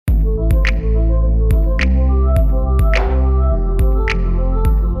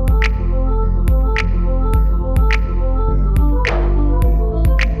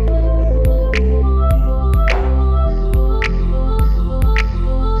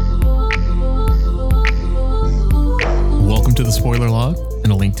the spoiler log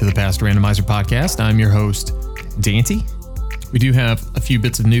and a link to the Past Randomizer podcast. I'm your host, Dante. We do have a few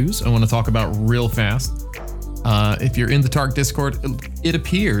bits of news I want to talk about real fast. If you're in the Tark Discord, it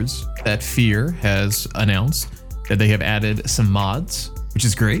appears that Fear has announced that they have added some mods, which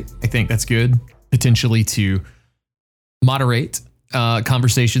is great. I think that's good, potentially to moderate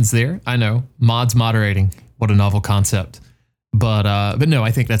conversations there. I know, mods moderating, what a novel concept. But no,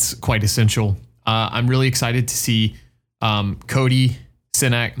 I think that's quite essential. I'm really excited to see Cody,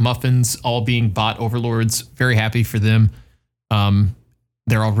 Sinak, Muffins all being bot overlords. Very happy for them.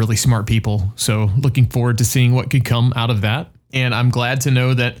 They're all really smart people. So looking forward to seeing what could come out of that. And I'm glad to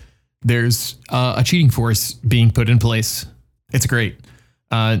know that there's a cheating force being put in place. It's great.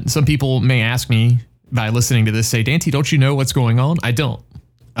 Some people may ask me by listening to this, say, Dante, don't you know what's going on? I don't.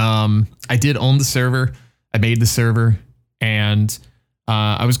 I did own the server. I made the server. And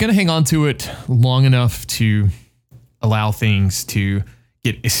I was going to hang on to it long enough to allow things to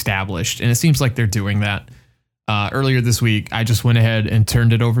get established. And it seems like they're doing that. Earlier this week, I just went ahead and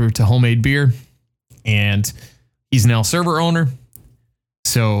turned it over to Homemade Beer. And he's now server owner.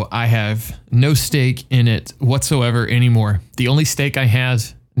 So I have no stake in it whatsoever anymore. The only stake I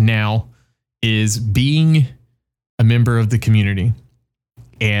have now is being a member of the community.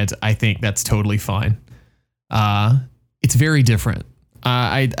 And I think that's totally fine. It's very different.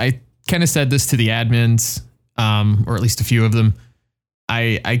 I kind of said this to the admins, or at least a few of them.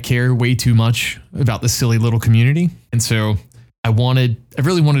 I care way too much about this silly little community. And so I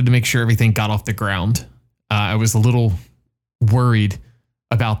really wanted to make sure everything got off the ground. I was a little worried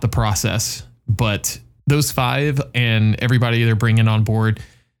about the process, but those 5 and everybody they're bringing on board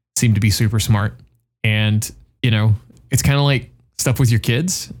seem to be super smart. And, you know, it's kind of like stuff with your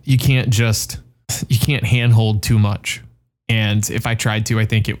kids. You can't handhold too much. And if I tried to, I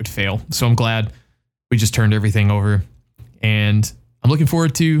think it would fail. So I'm glad we just turned everything over. And I'm looking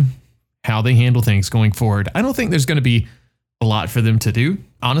forward to how they handle things going forward. I don't think there's going to be a lot for them to do,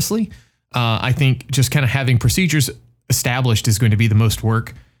 honestly. I think just kind of having procedures established is going to be the most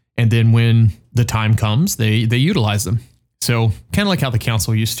work. And then when the time comes, they utilize them. So kind of like how the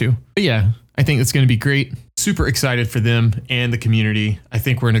council used to. But yeah, I think it's going to be great. Super excited for them and the community. I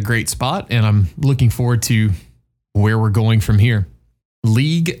think we're in a great spot, and I'm looking forward to where we're going from here.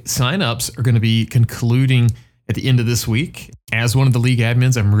 League signups are going to be concluding at the end of this week. As one of the league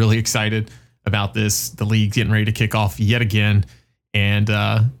admins, I'm really excited about this. The league's getting ready to kick off yet again. And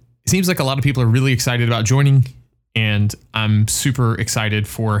it seems like a lot of people are really excited about joining. And I'm super excited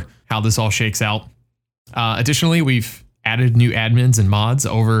for how this all shakes out. Additionally, we've added new admins and mods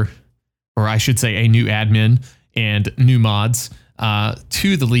or I should say a new admin and new mods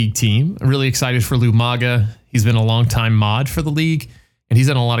to the league team. I'm really excited for Lou Maga. He's been a long time mod for the league, and he's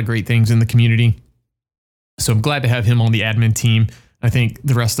done a lot of great things in the community. So I'm glad to have him on the admin team. I think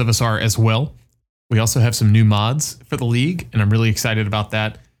the rest of us are as well. We also have some new mods for the league, and I'm really excited about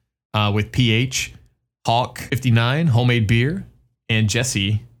that with PH, Hawk 59, Homemade Beer, and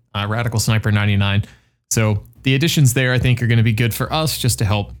Jesse, Radical Sniper 99. So the additions there, I think, are going to be good for us just to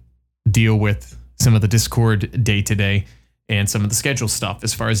help deal with some of the Discord day-to-day and some of the schedule stuff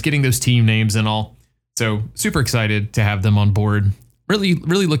as far as getting those team names and all. So super excited to have them on board. Really,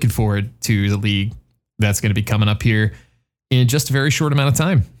 really looking forward to the league that's going to be coming up here in just a very short amount of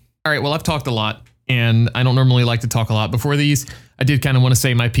time. All right, well, I've talked a lot, and I don't normally like to talk a lot. Before these, I did kind of want to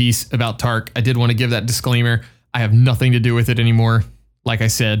say my piece about Tark. I did want to give that disclaimer. I have nothing to do with it anymore, like I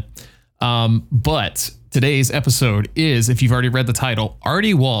said. But today's episode is, if you've already read the title,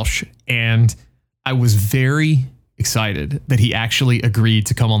 rdwalsh, and I was very excited that he actually agreed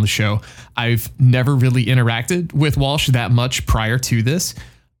to come on the show. I've never really interacted with Walsh that much prior to this,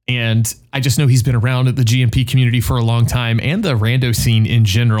 and I just know he's been around at the GMP community for a long time and the rando scene in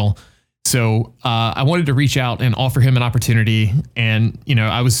general. So I wanted to reach out and offer him an opportunity, and you know,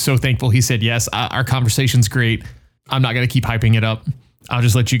 I was so thankful he said yes. Our conversation's great. I'm not going to keep hyping it up. I'll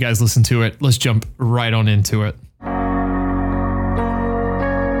just let you guys listen to it. Let's jump right on into it.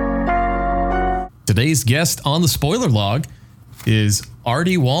 Today's guest on the spoiler log is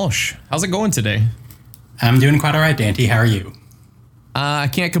rdwalsh. How's it going today? I'm doing quite all right, Dante. How are you? I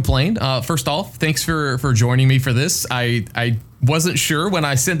can't complain. First off, thanks for joining me for this. I wasn't sure when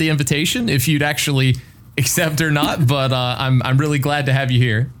I sent the invitation if you'd actually accept or not, but I'm really glad to have you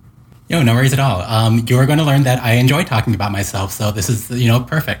here. No worries at all. You're going to learn that I enjoy talking about myself, so this is,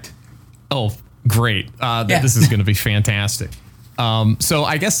 perfect. Oh, great. This is going to be fantastic. So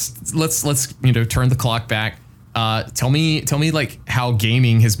I guess let's turn the clock back. Tell me like how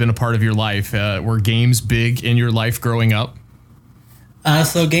gaming has been a part of your life. Were games big in your life growing up?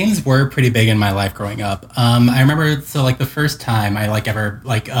 So games were pretty big in my life growing up. I remember, so like the first time I like ever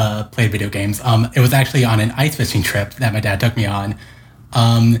like played video games, it was actually on an ice fishing trip that my dad took me on.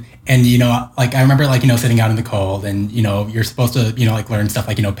 And like I remember like sitting out in the cold, and you're supposed to like learn stuff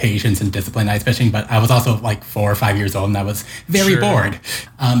like patience and discipline ice fishing. But I was also like 4 or 5 years old, and I was very bored.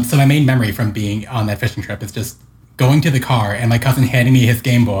 So my main memory from being on that fishing trip is just going to the car and my cousin handing me his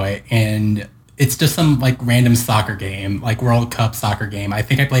Game Boy, and it's just some like random soccer game, like World Cup soccer game. I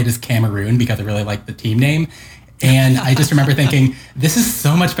think I played as Cameroon because I really liked the team name. And I just remember thinking, this is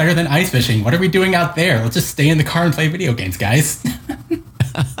so much better than ice fishing. What are we doing out there? Let's just stay in the car and play video games, guys.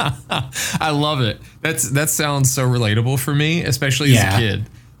 I love it. That sounds so relatable for me, especially as a kid.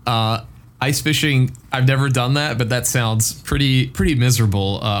 Ice fishing, I've never done that, but that sounds pretty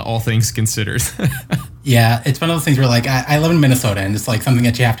miserable, all things considered. Yeah, it's one of those things where like I live in Minnesota, and it's like something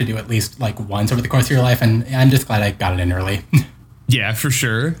that you have to do at least like once over the course of your life, and I'm just glad I got it in early. Yeah, for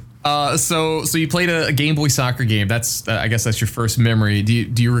sure. So you played a Game Boy soccer game. That's I guess that's your first memory.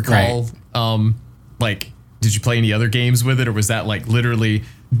 Do you recall like did you play any other games with it, or was that like literally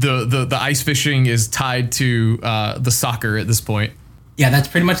the ice fishing is tied to the soccer at this point? Yeah, that's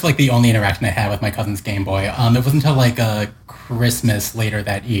pretty much like the only interaction I had with my cousin's Game Boy. It wasn't until like Christmas later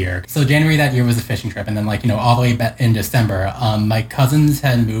that year. So January that year was a fishing trip, and then like all the way in December, my cousins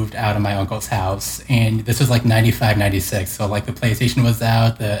had moved out of my uncle's house, and this was like 95, 96. So like the PlayStation was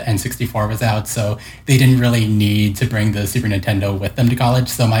out, the N64 was out, so they didn't really need to bring the Super Nintendo with them to college.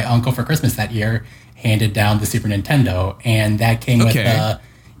 So my uncle for Christmas that year handed down the Super Nintendo, and that came with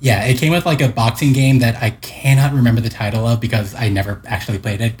it came with like a boxing game that I cannot remember the title of because I never actually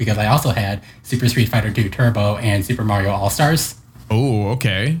played it, because I also had Super Street Fighter 2 Turbo and Super Mario All-Stars. Oh,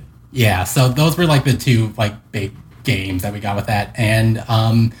 okay. Yeah, so those were like the two like big games that we got with that. And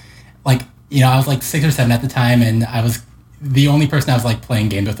I was like 6 or 7 at the time, and I was the only person I was like playing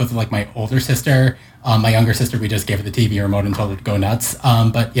games with was like my older sister. My younger sister, we just gave her the TV remote and told her to go nuts.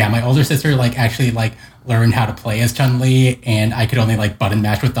 But yeah, my older sister like actually like learned how to play as Chun-Li, and I could only like button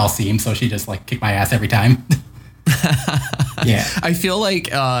mash with Dalsim, so she just like kicked my ass every time. Yeah. I feel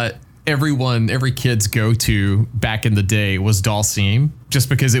like every kid's go-to back in the day was Dalsim, just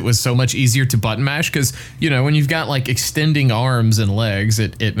because it was so much easier to button mash, because when you've got like extending arms and legs,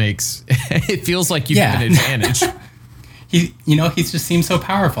 it makes it feels like you have an advantage. He just seems so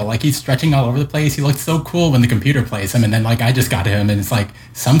powerful. Like he's stretching all over the place. He looks so cool when the computer plays him, and then like I just got to him, and it's like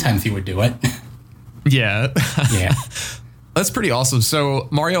sometimes he would do it. Yeah. Yeah. That's pretty awesome. So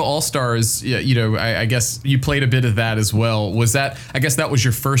Mario All-Stars, I guess you played a bit of that as well. Was that, I guess that was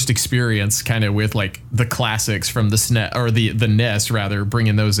your first experience kind of with like the classics from the SNES, or the NES rather,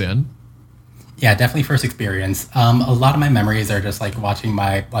 bringing those in? Yeah, definitely first experience. A lot of my memories are just like watching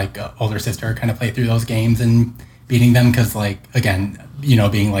my like older sister kind of play through those games and beating them, because like again,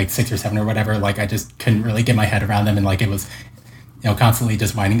 being like 6 or 7 or whatever, like I just couldn't really get my head around them, and like it was constantly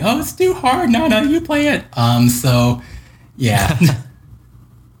just whining, oh, it's too hard, no, you play it. So yeah.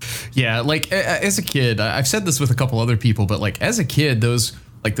 Yeah, like as a kid, I've said this with a couple other people, but like as a kid, those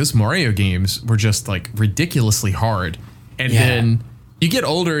Mario games were just like ridiculously hard, and then you get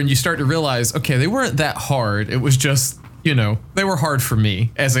older and you start to realize, okay, they weren't that hard, it was just they were hard for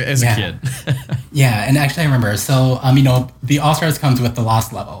me as a kid. Yeah, and actually I remember, so, the All-Stars comes with the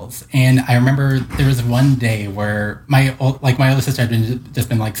lost levels, and I remember there was one day where my older sister had just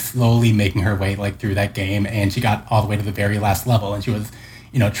been like slowly making her way like through that game, and she got all the way to the very last level, and she was,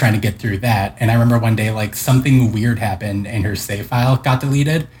 trying to get through that, and I remember one day like something weird happened and her save file got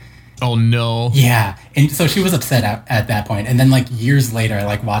deleted. Oh no. Yeah, and so she was upset at that point, and then like years later I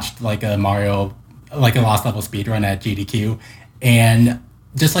like watched like a Mario, like a lost level speedrun at GDQ, and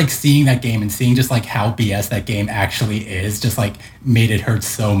just like seeing that game and seeing just like how BS that game actually is just like made it hurt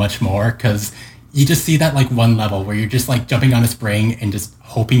so much more, because you just see that like one level where you're just like jumping on a spring and just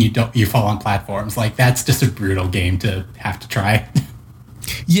hoping you fall on platforms. Like that's just a brutal game to have to try.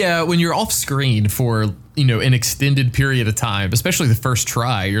 Yeah, when you're off screen for an extended period of time, especially the first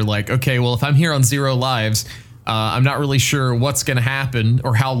try, you're like, okay, well, if I'm here on 0 lives, I'm not really sure what's going to happen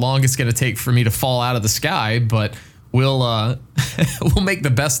or how long it's going to take for me to fall out of the sky, but we'll we'll make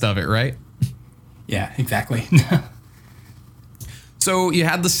the best of it, right? Yeah, exactly. So you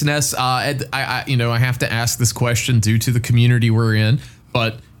had the SNES. I have to ask this question due to the community we're in,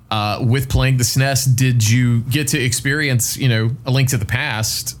 but with playing the SNES, did you get to experience A Link to the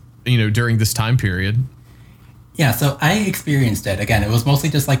Past during this time period? Yeah, so I experienced it. Again, it was mostly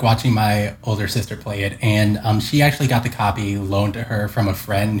just like watching my older sister play it, and she actually got the copy loaned to her from a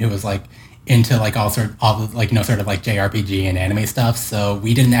friend who was like into like sort of like JRPG and anime stuff. So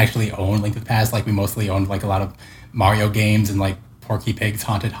we didn't actually own Link to the Past. Like we mostly owned like a lot of Mario games and like Porky Pig's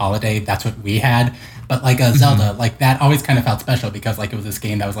Haunted Holiday. That's what we had. But like a Zelda, like that always kind of felt special because like it was this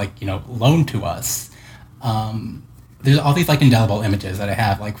game that was like, loaned to us. There's all these like indelible images that I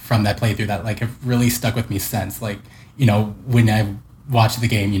have like from that playthrough that like have really stuck with me since. Like, when I watched the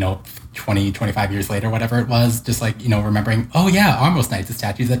game, 20, 25 years later, whatever it was, just like, remembering, oh yeah, Armos Knights, the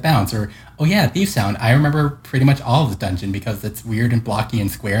statues that bounce, or oh yeah, Thief Sound. I remember pretty much all of the dungeon because it's weird and blocky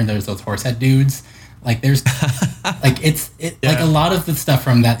and square, and there's those horsehead dudes. Like there's like like a lot of the stuff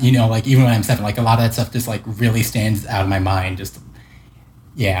from that, like even when I'm 7, like a lot of that stuff just like really stands out of my mind. Just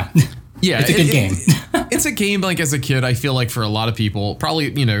yeah. It's a good game. It's a game like as a kid, I feel like for a lot of people,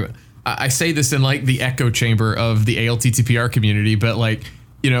 probably, I say this in like the echo chamber of the ALTTPR community, but like,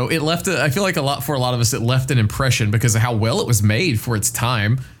 it left, I feel like for a lot of us, it left an impression because of how well it was made for its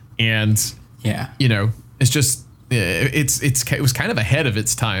time. And, it's just, it was kind of ahead of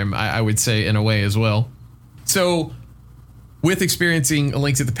its time, I would say in a way as well. So with experiencing A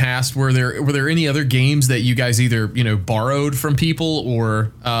Link to the Past, were there any other games that you guys either, borrowed from people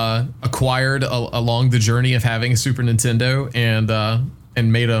or acquired along the journey of having a Super Nintendo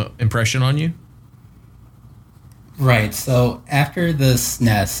and made an impression on you? Right. So after the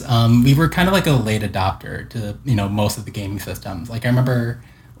SNES, we were kind of like a late adopter to, most of the gaming systems. Like I remember,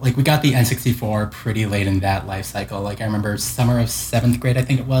 like we got the N64 pretty late in that life cycle. Like I remember summer of 7th grade, I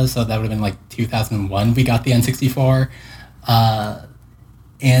think it was. So that would have been like 2001. We got the N64.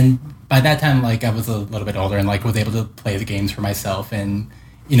 And by that time, like I was a little bit older and like was able to play the games for myself. And,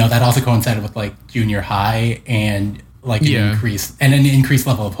 that also coincided with like junior high and like an increased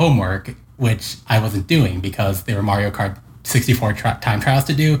level of homework, which I wasn't doing because there were Mario Kart 64 time trials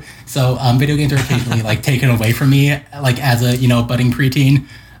to do. So video games are occasionally like taken away from me, like as a budding preteen.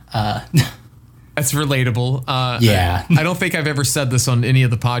 That's relatable. Yeah. I don't think I've ever said this on any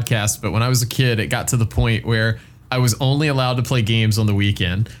of the podcasts, but when I was a kid, it got to the point where I was only allowed to play games on the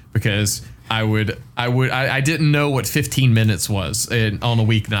weekend because I didn't know what 15 minutes was on a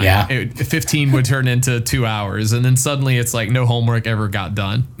weeknight. Yeah. 15 would turn into 2 hours. And then suddenly it's like no homework ever got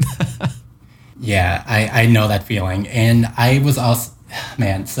done. Yeah, I know that feeling. And I was also,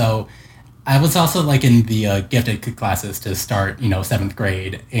 so I was also like in the gifted classes to start, 7th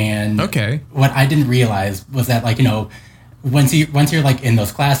grade. And what I didn't realize was that like, once you're like in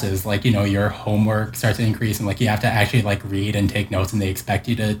those classes, like, your homework starts to increase and like you have to actually like read and take notes and they expect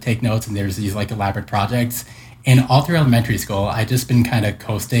you to take notes and there's these like elaborate projects. And all through elementary school, I just been kind of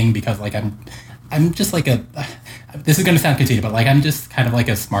coasting because like I'm just like this is going to sound conceited, but like I'm just kind of like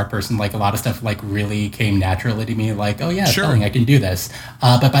a smart person. Like a lot of stuff like really came naturally to me. Like, oh yeah, spelling, I can do this.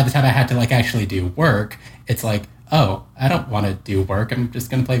 But by the time I had to like actually do work, it's like, oh, I don't want to do work. I'm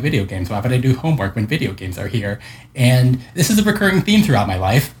just going to play video games. Why would I do homework when video games are here? And this is a recurring theme throughout my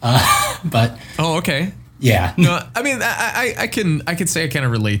life. But oh, okay, yeah. No, I mean, I can say I kind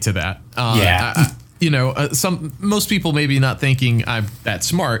of relate to that. Most people maybe not thinking I'm that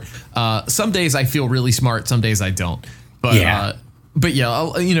smart. Some days I feel really smart. Some days I don't. But yeah.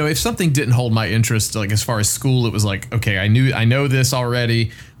 If something didn't hold my interest, like as far as school, it was like, okay, I know this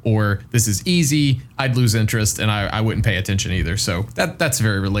already, or this is easy. I'd lose interest and I wouldn't pay attention either. So that's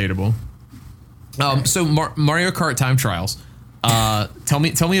very relatable. So Mario Kart time trials. Tell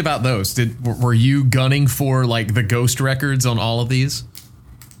me about those. Were you gunning for like the ghost records on all of these?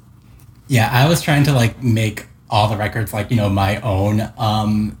 Yeah, I was trying to like make all the records like, my own.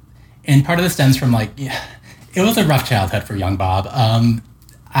 And part of this stems from like, it was a rough childhood for young Bob.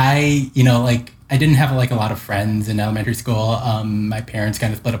 I didn't have like a lot of friends in elementary school. My parents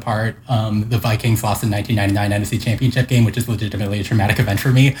kind of split apart. The Vikings lost the 1999 NFC Championship game, which is legitimately a traumatic event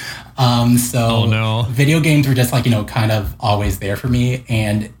for me. Oh no. Video games were just like, kind of always there for me.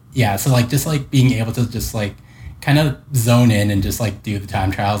 And yeah, so like just like being able to just like kind of zone in and just like do the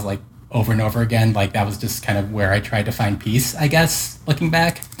time trials like over and over again, like that was just kind of where I tried to find peace, I guess, looking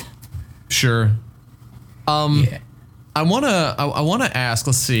back. Sure. Yeah. I wanna ask.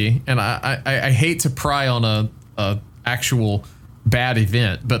 Let's see, and I hate to pry on a actual bad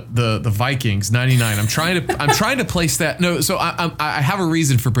event, but the Vikings 99. I'm trying to place that. No, so I have a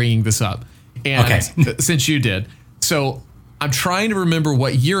reason for bringing this up, and okay. Since you did, so I'm trying to remember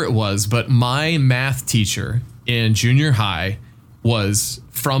what year it was, but my math teacher in junior high was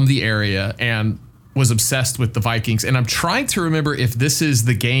from the area and was obsessed with the Vikings, and I'm trying to remember if this is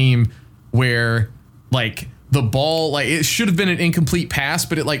the game where like the ball, like it should have been an incomplete pass,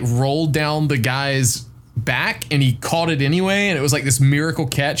 but it like rolled down the guy's back and he caught it anyway. And it was like this miracle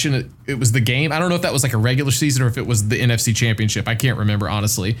catch and it was the game. I don't know if that was like a regular season or if it was the NFC Championship. I can't remember,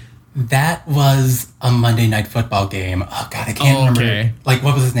 honestly. That was a Monday Night Football game. Oh God, I can't remember. Like,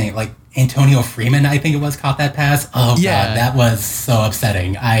 what was his name? Like, Antonio Freeman, I think it was, caught that pass. Oh, Yeah. God, that was so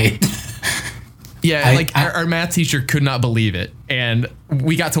upsetting. Our math teacher could not believe it. And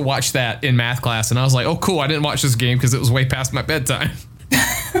we got to watch that in math class. And I was like, oh, cool. I didn't watch this game because it was way past my bedtime.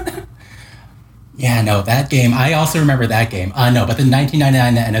 Yeah, no, that game. I also remember that game. No, but the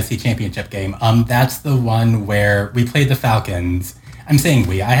 1999 NFC Championship game. That's the one where we played the Falcons. I'm saying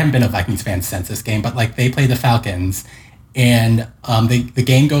we. I haven't been a Vikings fan since this game, but like they played the Falcons, and the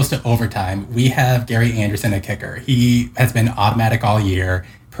game goes to overtime. We have Gary Anderson, a kicker. He has been automatic all year.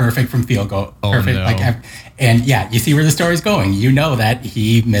 Perfect from field goal. Perfect. No. And yeah, you see where the story's going. You know that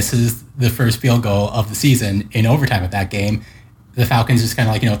he misses the first field goal of the season in overtime of that game. The Falcons just kind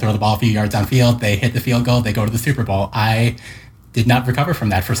of like, throw the ball a few yards downfield. They hit the field goal. They go to the Super Bowl. I did not recover from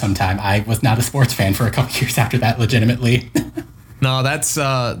that for some time. I was not a sports fan for a couple years after that, legitimately. No, that's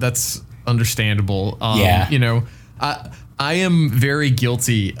understandable. Yeah. I am very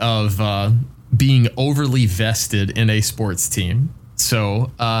guilty of being overly vested in a sports team.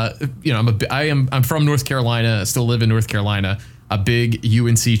 So, I'm from North Carolina. I still live in North Carolina. A big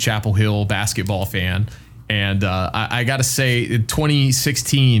UNC Chapel Hill basketball fan, and I got to say, in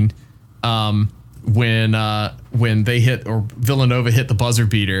 2016, when they hit, or Villanova hit the buzzer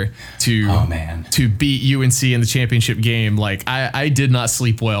beater to beat UNC in the championship game, like I did not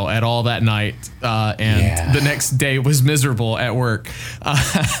sleep well at all that night, and the next day was miserable at work.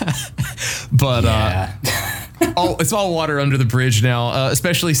 It's all water under the bridge now,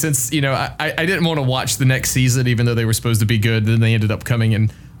 especially since, I didn't want to watch the next season, even though they were supposed to be good. Then they ended up coming,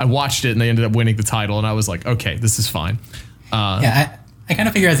 and I watched it, and they ended up winning the title, and I was like, okay, this is fine. I kind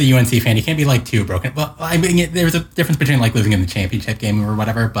of figure as a UNC fan, you can't be like too broken. Well, I mean, there's a difference between like losing in the championship game or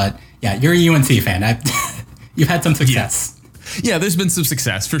whatever, but yeah, you're a UNC fan. You've had some success. Yeah, there's been some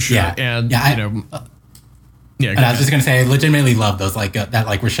success for sure. Yeah. And, and I was just gonna say, I legitimately love those that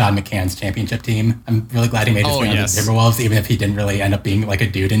Rashad McCann's championship team. I'm really glad he made his way on the Timberwolves, even if he didn't really end up being like a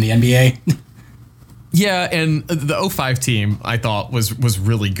dude in the NBA. Yeah, and the 05 team I thought was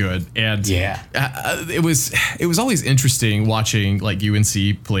really good, and it was always interesting watching like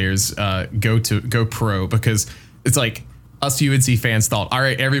UNC players go pro, because it's like us UNC fans thought, all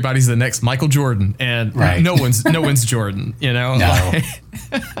right, everybody's the next Michael Jordan, and no one's Jordan, No.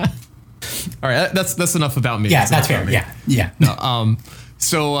 All right, that's enough about me. Yeah, that's fair. Yeah. No,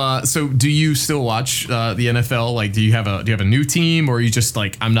 so do you still watch the NFL? Like, do you have a new team, or are you just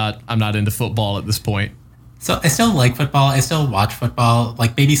like, I'm not into football at this point? So I still like football. I still watch football,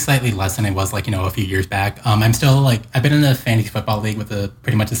 like maybe slightly less than I was like, a few years back. I'm still like, I've been in a fantasy football league with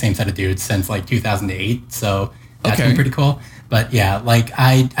pretty much the same set of dudes since like 2008. So that's been pretty cool. But yeah, like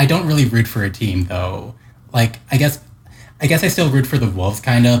I don't really root for a team though. Like, I guess I still root for the Wolves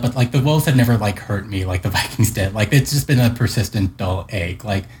kind of, but like the Wolves have never like hurt me like the Vikings did. Like it's just been a persistent dull ache.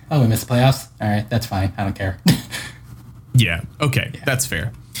 Like, oh, we missed the playoffs? All right, that's fine. I don't care. Yeah. Okay. Yeah. That's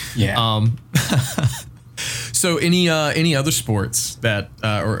fair. Yeah. So any other sports that,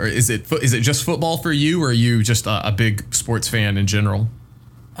 or is it just football for you, or are you just a big sports fan in general?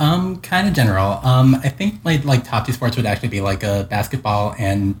 Kind of general. I think my like top two sports would actually be like basketball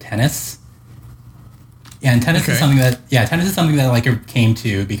and tennis. Yeah, and tennis is something that I like came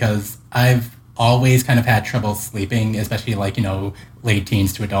to because I've always kind of had trouble sleeping, especially like, late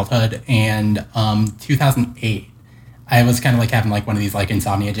teens to adulthood. And 2008, I was kind of like having like one of these like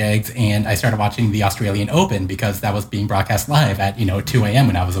insomnia jags, and I started watching the Australian Open because that was being broadcast live at 2 a.m.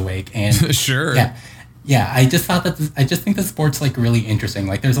 when I was awake. And sure. Yeah. I just thought I just think the sport's like really interesting.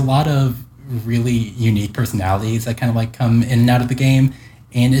 Like there's a lot of really unique personalities that kind of like come in and out of the game.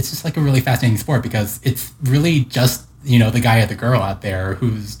 And it's just like a really fascinating sport because it's really just, the guy or the girl out there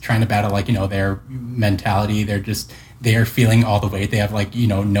who's trying to battle like, their mentality. They're feeling all the weight. They have like,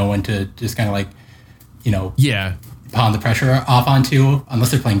 no one to just kind of like, pawn the pressure off onto,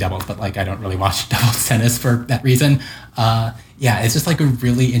 unless they're playing doubles. But like, I don't really watch doubles tennis for that reason. It's just like a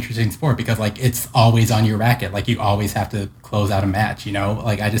really interesting sport because like it's always on your racket. Like you always have to close out a match,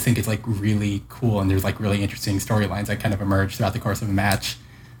 Like I just think it's like really cool, and there's like really interesting storylines that kind of emerge throughout the course of a match.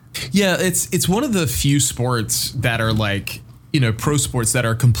 Yeah, it's one of the few sports that are like, pro sports that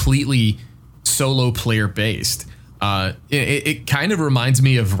are completely solo player based. It kind of reminds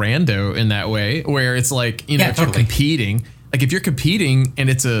me of Rando in that way, where it's like, if you're competing, like if you're competing and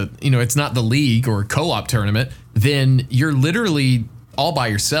it's it's not the league or co-op tournament, then you're literally all by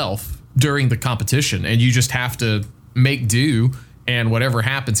yourself during the competition, and you just have to make do, and whatever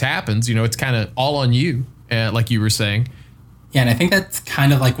happens. It's kind of all on you, like you were saying. Yeah, and I think that's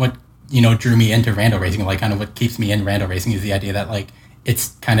kind of like what, drew me into rando racing. Like kind of what keeps me in rando racing is the idea that like it's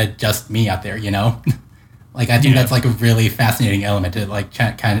kind of just me out there, Like, I think that's like a really fascinating element to like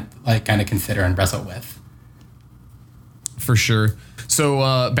kind of consider and wrestle with. For sure.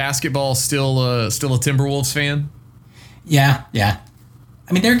 So basketball, still a Timberwolves fan? Yeah.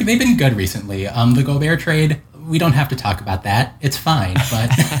 I mean, they've been good recently. The Gobert trade, we don't have to talk about that. It's fine, but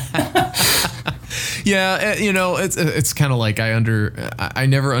yeah, it's kind of like I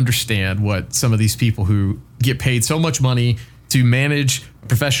never understand what some of these people who get paid so much money to manage a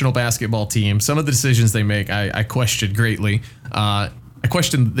professional basketball team, some of the decisions they make, I question greatly. I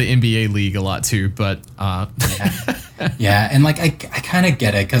question the NBA league a lot too, but yeah, and like I kind of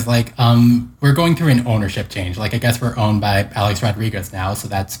get it because like we're going through an ownership change. Like I guess we're owned by Alex Rodriguez now, so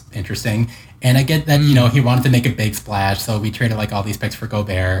that's interesting. And I get that he wanted to make a big splash, so we traded like all these picks for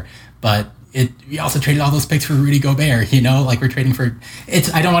Gobert, but we also traded all those picks for Rudy Gobert. Like we're trading for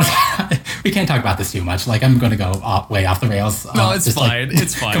I don't want to. We can't talk about this too much. Like I'm going to go way off the rails. No, it's fine. Like,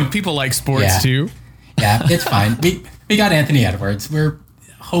 it's fine. People like sports too. Yeah, it's fine. We got Anthony Edwards.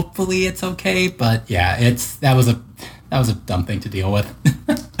 Hopefully it's okay, but yeah, that was a dumb thing to deal with.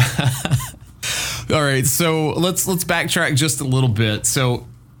 All right, so let's backtrack just a little bit. So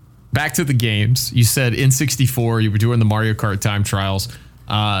back to the games. You said N64, you were doing the Mario Kart time trials.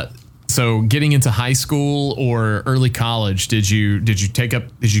 So getting into high school or early college, did you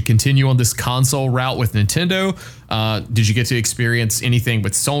continue on this console route with Nintendo? Did you get to experience anything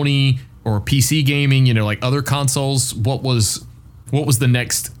with Sony or PC gaming, like other consoles? What was the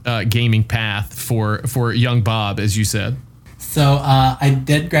next gaming path for young Bob, as you said? So I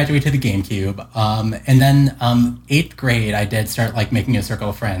did graduate to the GameCube, and then 8th grade I did start like making a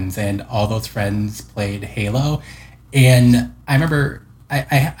circle of friends, and all those friends played Halo. And I remember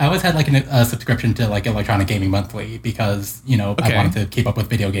I always had like a subscription to like Electronic Gaming Monthly because I wanted to keep up with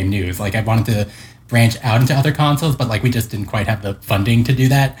video game news. Like I wanted to branch out into other consoles, but like we just didn't quite have the funding to do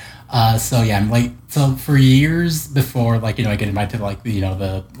that. So for years before I get invited to like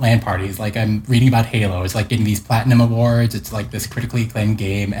the LAN parties, like I'm reading about Halo. It's like getting these platinum awards. It's like this critically acclaimed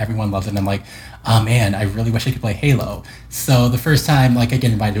game. Everyone loves it. And I'm like, oh man, I really wish I could play Halo. So the first time like I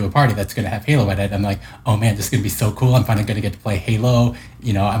get invited to a party that's going to have Halo in it, I'm like, oh man, this is going to be so cool. I'm finally going to get to play Halo.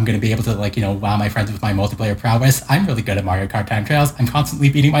 I'm going to be able to wow my friends with my multiplayer prowess. I'm really good at Mario Kart time trials. I'm constantly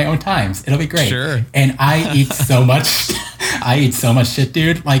beating my own times. It'll be great. Sure. And I eat so much. I eat so much shit,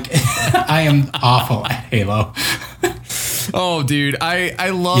 dude. Like I am awful at Halo. Oh, dude,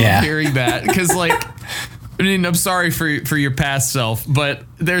 I love hearing that because like. I mean, I'm sorry for your past self, but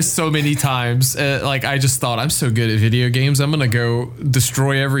there's so many times like I just thought I'm so good at video games. I'm going to go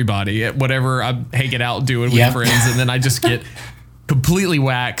destroy everybody at whatever I'm hanging out doing with friends. And then I just get completely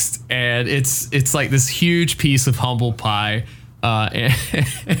waxed. And it's like this huge piece of humble pie. And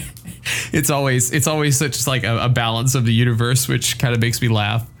it's always such like a balance of the universe, which kind of makes me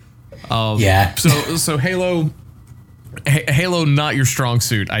laugh. So Halo, not your strong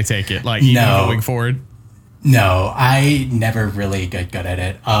suit. I take it like going forward. No, I never really get good at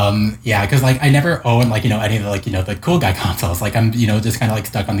it. Because like I never own any of the the cool guy consoles. Like I'm just kind of like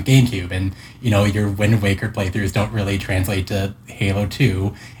stuck on the GameCube, and your Wind Waker playthroughs don't really translate to Halo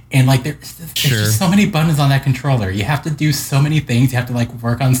 2. And like there's just so many buttons on that controller. You have to do so many things. You have to like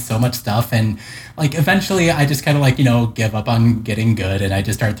work on so much stuff, and like eventually I just kind of like give up on getting good, and I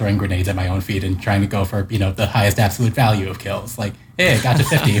just start throwing grenades at my own feet and trying to go for the highest absolute value of kills. Like, hey, I got to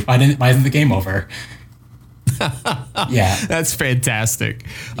 50. Why isn't the game over? Yeah, that's fantastic.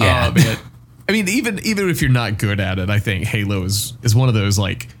 Yeah, I mean, even if you're not good at it, I think Halo is one of those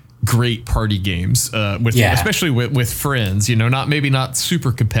like great party games especially with friends. Not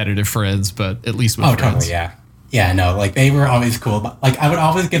super competitive friends, but at least with friends. Totally, yeah. No, like they were always cool. But like I would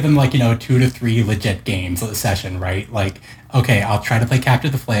always give them 2 to 3 legit games a session, right? Like, okay, I'll try to play capture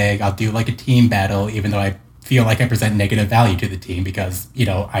the flag. I'll do like a team battle, even though I feel like I present negative value to the team because,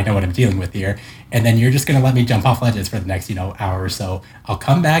 I know what I'm dealing with here. And then you're just going to let me jump off ledges for the next, hour or so. I'll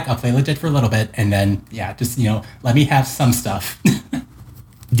come back, I'll play legit for a little bit, and then, just, let me have some stuff.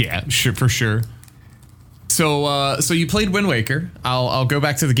 Yeah, sure, for sure. So you played Wind Waker. I'll go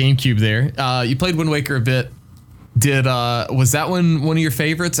back to the GameCube there. You played Wind Waker a bit. Was that one of your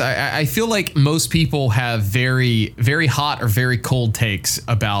favorites? I feel like most people have very, very hot or very cold takes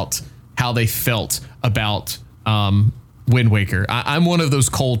about how they felt about Wind Waker. I'm one of those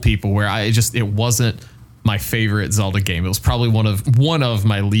cold people where it wasn't my favorite Zelda game. It was probably one of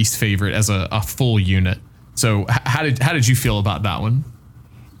my least favorite as a full unit. So how did you feel about that one?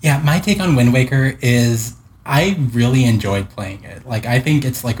 Yeah, my take on Wind Waker is I really enjoyed playing it. Like I think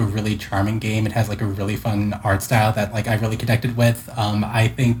it's like a really charming game. It has like a really fun art style that like I really connected with. I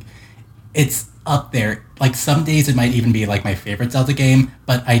think it's up there. Like some days it might even be like my favorite Zelda game,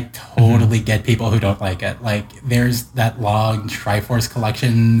 but I totally get people who don't like it. Like there's that long Triforce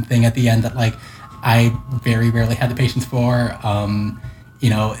collection thing at the end that like I very rarely had the patience for.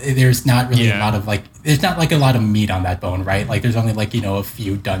 There's not really a lot of like, there's not like a lot of meat on that bone, right? Like there's only like, a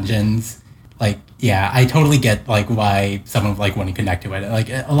few dungeons. Like, yeah, I totally get like why someone like wouldn't connect to it. Like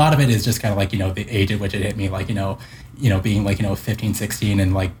a lot of it is just kind of like, the age at which it hit me, like, being like, 15, 16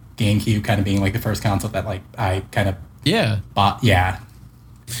 and like GameCube kind of being like the first console that like I kind of bought. Yeah.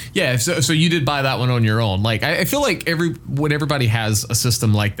 Yeah, so you did buy that one on your own. Like I feel like when everybody has a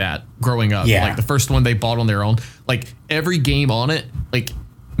system like that growing up, like the first one they bought on their own, like every game on it like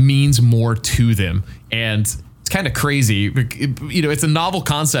means more to them, and it's kind of crazy. It's a novel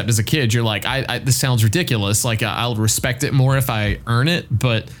concept as a kid. You're like, this sounds ridiculous. Like I'll respect it more if I earn it,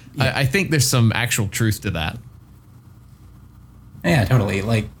 but I think there's some actual truth to that. Yeah, totally.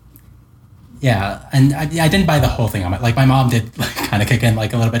 Like. Yeah, and I didn't buy the whole thing on it. Like my mom did like, kind of kick in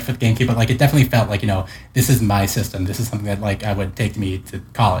like a little bit for the GameCube, but like it definitely felt like this is my system. This is something that like I would take me to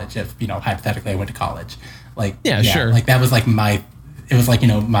college if hypothetically I went to college. Like sure. Like that was like it was like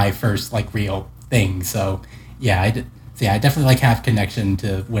my first like real thing. So yeah, I definitely like have connection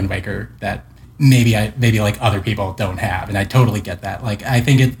to Wind Waker that maybe like other people don't have, and I totally get that. Like I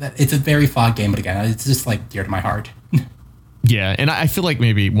think it's a very flawed game, but again, it's just like dear to my heart. Yeah, and I feel like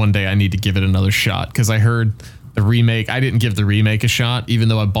maybe one day I need to give it another shot because I heard the remake. I didn't give the remake a shot, even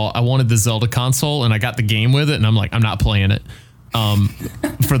though I wanted the Zelda console and I got the game with it, and I'm like, I'm not playing it on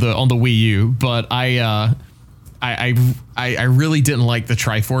the Wii U. But I really didn't like the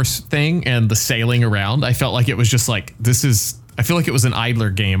Triforce thing and the sailing around. I felt like it was just like I feel like it was an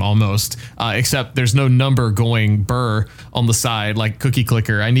idler game almost, except there's no number going burr on the side like Cookie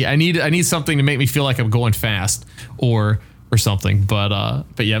Clicker. I need something to make me feel like I'm going fast or something. But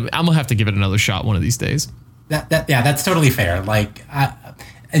yeah, I'm gonna have to give it another shot one of these days. That's totally fair. Like,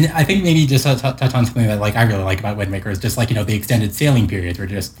 and I think maybe just to touch on something that like I really like about Wind Waker is just like the extended sailing periods. We're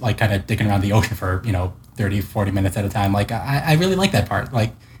just like kind of dicking around the ocean for 30, 40 minutes at a time. Like I really like that part.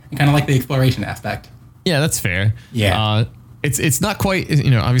 Like I kind of like the exploration aspect. Yeah, that's fair. Yeah. It's not quite,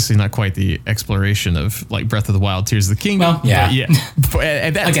 obviously not quite the exploration of like Breath of the Wild, Tears of the Kingdom. Well, yeah. But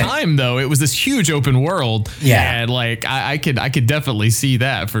at that time, though, it was this huge open world. Yeah. And like I could definitely see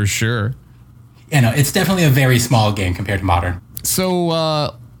that for sure. Yeah, it's definitely a very small game compared to modern.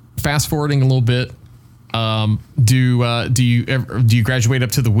 So fast forwarding a little bit, do you graduate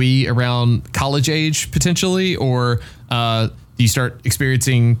up to the Wii around college age potentially, or do you start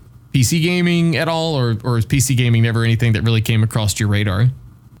experiencing PC gaming at all, or is PC gaming never anything that really came across your radar?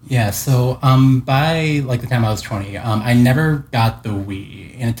 Yeah, so by like the time I was 20, I never got the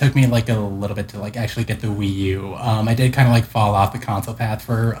Wii, and it took me like a little bit to like actually get the Wii U. I did kind of like fall off the console path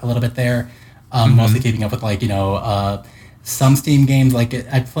for a little bit there, mostly keeping up with like some Steam games. Like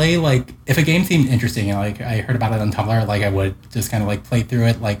I'd play like if a game seemed interesting and like I heard about it on Tumblr, like I would just kind of like play through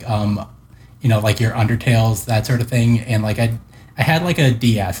it, like like your Undertales, that sort of thing, and like I had like a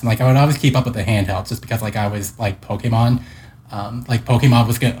DS, and like I would always keep up with the handhelds just because like I was like Pokemon. Like Pokemon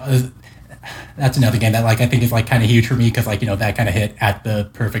was good. That's another game that like I think is like kind of huge for me because like that kind of hit at the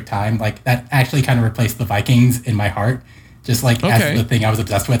perfect time. Like that actually kind of replaced the Vikings in my heart, just like as the thing I was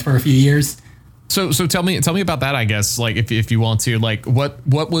obsessed with for a few years. So tell me about that. I guess like if you want to, like what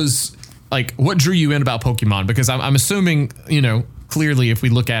was like what drew you in about Pokemon? Because I'm assuming clearly if we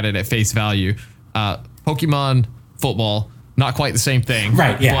look at it at face value, Pokemon football. Not quite the same thing,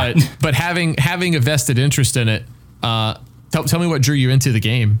 right? Yeah, but having a vested interest in it. Tell me what drew you into the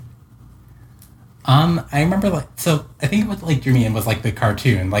game. I remember I think what like drew me in was like the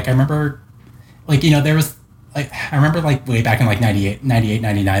cartoon. Like I remember, like there was like I remember like way back in like 98,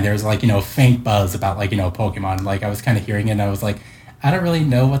 99, there was like faint buzz about like Pokemon. Like I was kind of hearing it, and I was like, I don't really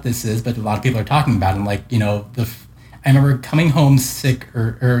know what this is, but a lot of people are talking about it. And like I remember coming home sick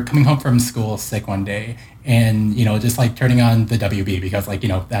or coming home from school sick one day. And just like turning on the WB because like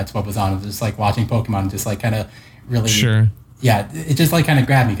that's what was on. Just like watching Pokemon, just like kind of really yeah, it just like kind of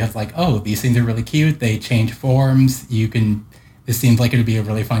grabbed me because like, oh, these things are really cute. They change forms. This seems like it would be a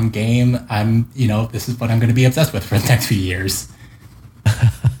really fun game. This is what I'm going to be obsessed with for the next few years.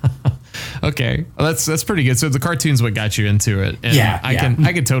 Okay, well, that's pretty good. So the cartoon's what got you into it. And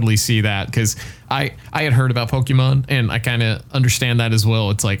I can totally see that because I had heard about Pokemon and I kind of understand that as well.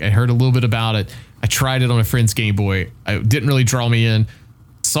 It's like I heard a little bit about it. I tried it on a friend's Game Boy. It didn't really draw me in.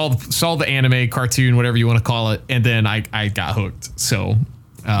 Saw the anime, cartoon, whatever you want to call it, and then I got hooked. So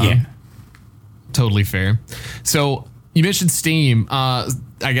totally fair. So you mentioned Steam. I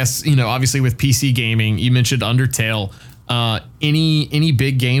guess obviously with PC gaming, you mentioned Undertale. Any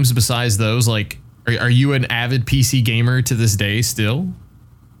big games besides those? Like, are you an avid PC gamer to this day still?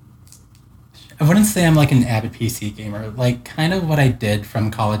 I wouldn't say I'm like an avid PC gamer. Like, kind of what I did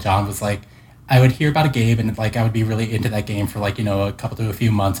from college on was like, I would hear about a game and like I would be really into that game for like, a couple to a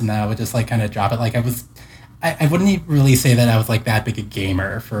few months, and then I would just like kind of drop it. Like I wouldn't really say that I was like that big a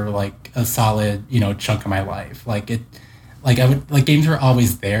gamer for like a solid, chunk of my life. Like I would like games were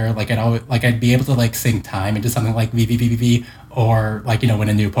always there. Like I'd be able to like sink time into something like VVVVV, or like when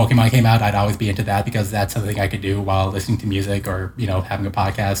a new Pokemon came out, I'd always be into that because that's something I could do while listening to music or having a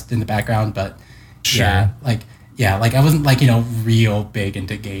podcast in the background. But sure. Like I wasn't like real big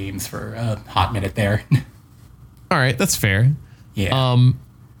into games for a hot minute there. All right, that's fair. Yeah.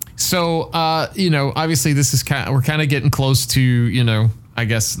 So obviously this is we're kind of getting close to I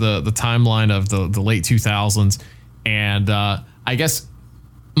guess the timeline of the late 2000s. And I guess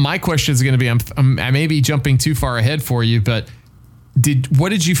my question is going to be, I may be jumping too far ahead for you, but what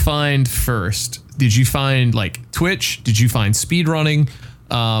did you find first? Did you find like Twitch? Did you find speedrunning?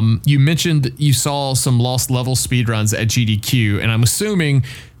 You mentioned you saw some lost level speedruns at GDQ, and I'm assuming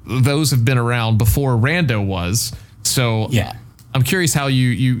those have been around before Rando was. So yeah, I'm curious how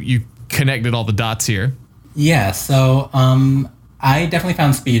you connected all the dots here. Yeah, so I definitely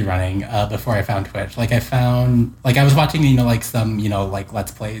found speedrunning before I found Twitch. Like I was watching, like some, like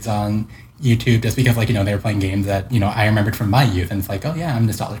Let's Plays on YouTube just because like, they were playing games that, I remembered from my youth, and it's like, oh yeah, I'm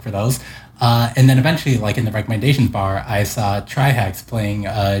nostalgic for those. And then eventually, like in the recommendations bar, I saw Trihex playing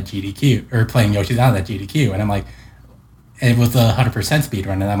GDQ, or playing Yoshi's Island at GDQ, and I'm like, it was a 100%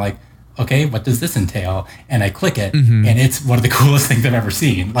 speedrun, and I'm like, okay, what does this entail? And I click it, and it's one of the coolest things I've ever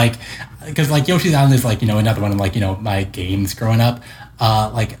seen. Like, because like Yoshi's Island is like, another one of like, my games growing up.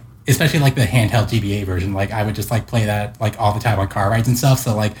 Like, especially like the handheld GBA version, like I would just like play that like all the time on car rides and stuff.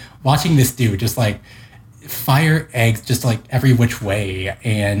 So like watching this dude just like fire eggs just like every which way,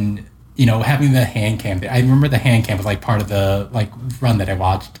 and having the hand cam. I remember the hand cam was like part of the like run that I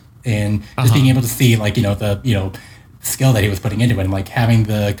watched, and just being able to see like the skill that he was putting into it, and like having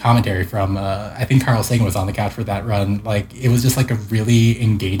the commentary from I think Carl Sagan was on the couch for that run. Like it was just like a really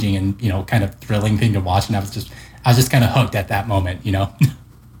engaging and kind of thrilling thing to watch, and I was just kind of hooked at that moment.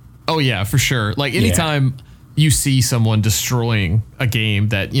 Oh yeah, for sure. Like anytime you see someone destroying a game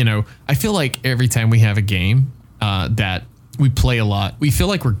that I feel like every time we have a game that we play a lot, we feel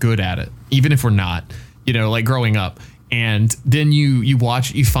like we're good at it, even if we're not. Like growing up, and then you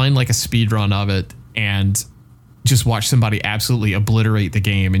find like a speed run of it, and just watch somebody absolutely obliterate the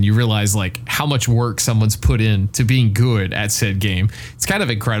game, and you realize like how much work someone's put in to being good at said game. It's kind of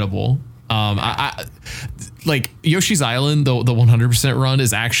incredible. I like Yoshi's Island, the 100% run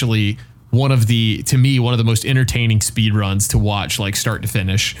is actually one of the most entertaining speed runs to watch, like start to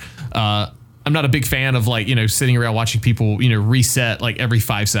finish. I'm not a big fan of like, sitting around watching people, reset like every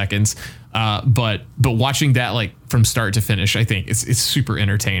 5 seconds. But watching that like from start to finish, I think it's super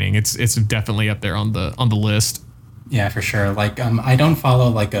entertaining. It's definitely up there on the list. Yeah, for sure. Like, I don't follow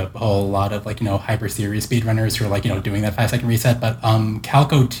like a whole lot of like, hyper serious speedrunners who are like, doing that 5 second reset, but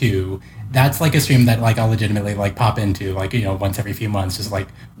Calco 2, that's like a stream that like I'll legitimately like pop into like, once every few months, just like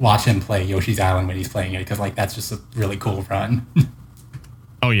watch him play Yoshi's Island when he's playing it, because like that's just a really cool run.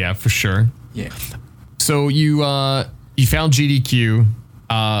 Oh yeah, for sure. Yeah. So you found GDQ,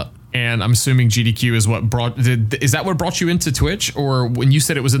 and I'm assuming GDQ is is that what brought you into Twitch? Or when you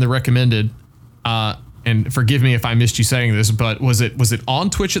said it was in the recommended, and forgive me if I missed you saying this, but was it on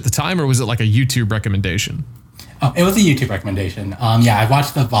Twitch at the time, or was it like a YouTube recommendation? Oh, it was a YouTube recommendation. Yeah, I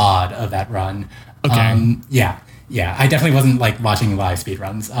watched the VOD of that run. Okay. Yeah, I definitely wasn't like watching live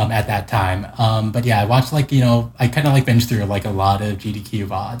speedruns at that time. But yeah, I watched like, I kind of like binged through like a lot of GDQ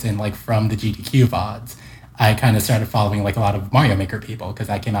VODs, and like from the GDQ VODs, I kind of started following like a lot of Mario Maker people, because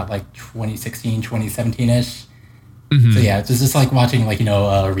that came out like 2016, 2017-ish. So yeah, it's just like watching like,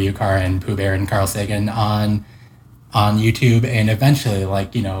 Ryukar and Pooh Bear and Carl Sagan on YouTube, and eventually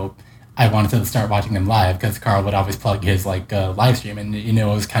like, I wanted to start watching them live, because Carl would always plug his like live stream, and it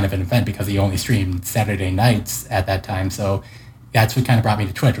was kind of an event because he only streamed Saturday nights at that time. So that's what kind of brought me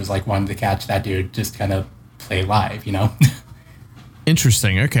to Twitch, was like wanting to catch that dude just kind of play live,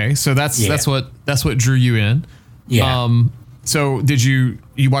 Interesting. Okay, so that's what drew you in. Yeah. So did you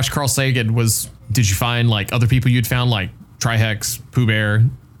watch Carl Sagan? Did you find like other people you'd found like Trihex, Pooh Bear,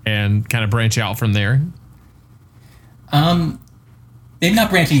 and kind of branch out from there? Maybe not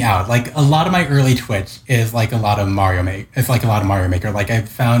branching out. Like a lot of my early Twitch is like a lot of Mario Maker. It's like a lot of Mario Maker. Like I've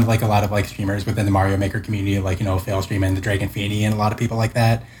found like a lot of like streamers within the Mario Maker community, like Fail Stream and the Dragon Feeny and a lot of people like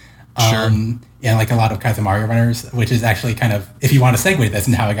that. Sure. And like a lot of kinds of Mario runners, which is actually kind of, if you want to segue this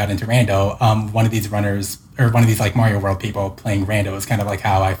and how I got into Rando, one of these runners or one of these like Mario World people playing Rando is kind of like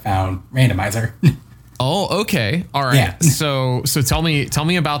how I found Randomizer. Oh, okay. All right. Yeah. So tell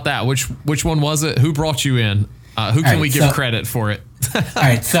me about that. Which one was it? Who brought you in? Who can we give credit for it? All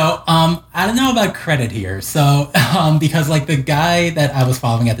right. So I don't know about credit here. So because like the guy that I was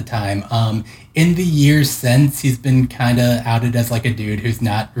following at the time, in the years since, he's been kind of outed as like a dude who's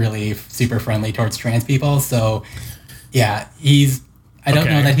not really super friendly towards trans people. So yeah, I don't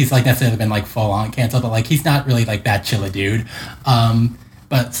know that he's like necessarily been like full on canceled, but like he's not really like that chill a dude.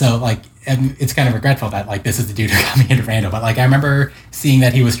 But so like, and it's kind of regretful that like this is the dude who got me into Rando. But like I remember seeing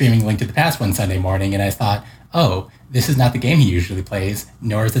that he was streaming Link to the Past one Sunday morning, and I thought, oh, this is not the game he usually plays,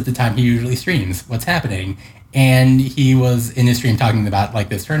 nor is it the time he usually streams. What's happening? And he was in his stream talking about like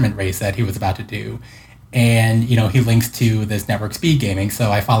this tournament race that he was about to do. And, you know, he links to this network speed gaming. So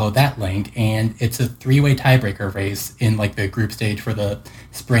I followed that link, and it's a 3-way tiebreaker race in like the group stage for the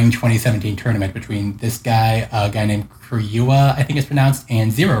spring 2017 tournament between this guy, a guy named Kryua, I think it's pronounced,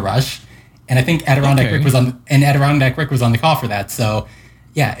 and Zero Rush. And I think Adirondack Rick was on the call for that. So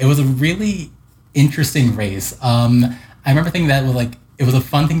yeah, it was a really interesting race. I remember thinking that was like, it was a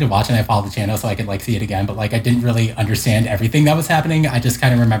fun thing to watch, and I followed the channel so I could like see it again, but like I didn't really understand everything that was happening. I just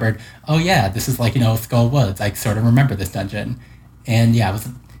kind of remembered, oh yeah, this is like, you know, Skull Woods. I sort of remember this dungeon. And yeah,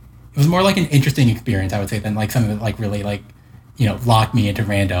 it was more like an interesting experience, I would say, than like something that like really like, you know, locked me into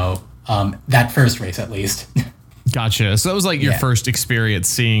Rando. That first race at least. Gotcha. So that was like your first experience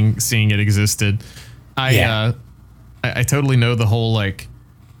seeing it existed. I totally know the whole like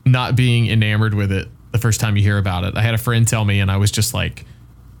not being enamored with it the first time you hear about it. I had a friend tell me, and I was just like,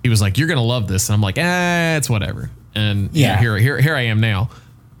 he was like, "You're gonna love this," and I'm like, it's whatever. And yeah, you know, here I am now.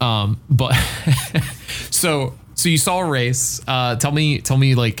 But so you saw a race. Tell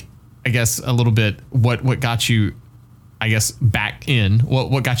me like, I guess a little bit what got you, I guess, back in.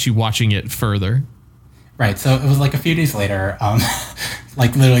 What got you watching it further? Right. So it was like a few days later.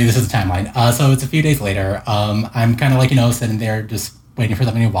 Like literally, this is the timeline. So it's a few days later. I'm kind of like, you know, sitting there just waiting for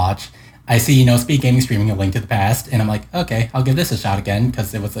something to watch. I see, you know, Speed Gaming streaming A Link to the Past, and I'm like, okay, I'll give this a shot again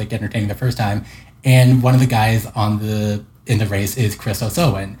because it was like entertaining the first time. And one of the guys in the race is Christos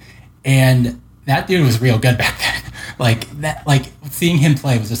Owen, and that dude was real good back then. like seeing him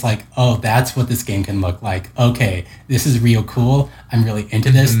play was just like, oh, that's what this game can look like. Okay, this is real cool. I'm really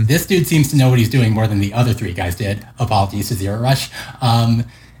into this. Mm-hmm. This dude seems to know what he's doing more than the other 3 guys did. Apologies to Zero Rush.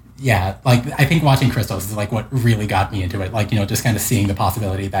 Yeah, like I think watching Christos is like what really got me into it. Like, you know, just kind of seeing the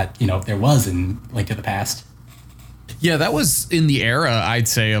possibility that, you know, there was in Link to the Past. Yeah, that was in the era, I'd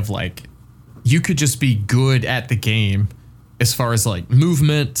say, of like, you could just be good at the game as far as like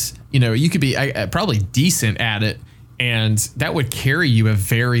movement. You know, you could be probably decent at it, and that would carry you a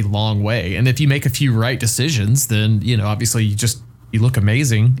very long way. And if you make a few right decisions, then, you know, obviously you look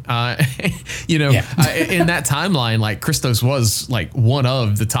amazing. You know, in that timeline, like Christos was like one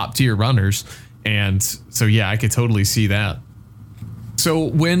of the top tier runners. And so, yeah, I could totally see that. So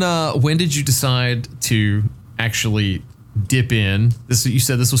when did you decide to actually dip in? You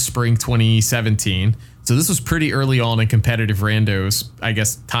said this was spring 2017. So this was pretty early on in competitive randos, I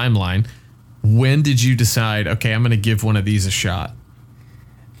guess, timeline. When did you decide, okay, I'm going to give one of these a shot?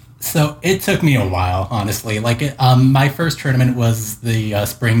 So it took me a while, honestly. Like my first tournament was the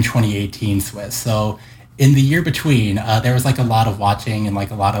spring 2018 Swiss. So in the year between, there was like a lot of watching and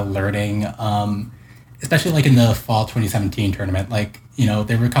like a lot of learning, especially like in the fall 2017 tournament. Like, you know,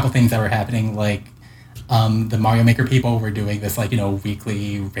 there were a couple things that were happening. Like the Mario Maker people were doing this like, you know,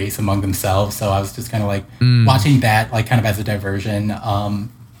 weekly race among themselves. So I was just kind of like watching that like kind of as a diversion.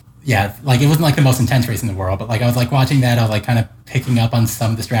 Yeah, like it wasn't like the most intense race in the world, but like I was like watching that, I was like kind of picking up on some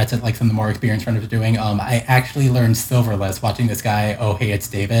of the strats that like some of the more experienced runners were doing. I actually learned Silverless watching this guy, Oh Hey It's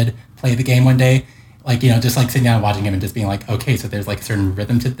David, play the game one day. Like, you know, just like sitting down and watching him and just being like, okay, so there's like a certain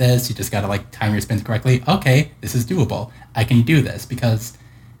rhythm to this. You just gotta like time your spins correctly. Okay, this is doable. I can do this. Because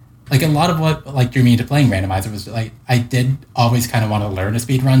like a lot of what like drew me into playing Randomizer was like I did always kind of want to learn a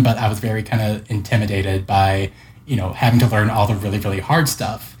speed run, but I was very kind of intimidated by, you know, having to learn all the really, really hard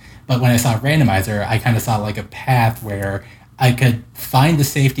stuff. But when I saw Randomizer, I kind of saw like a path where I could find the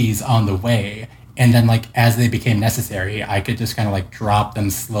safeties on the way, and then like as they became necessary, I could just kind of like drop them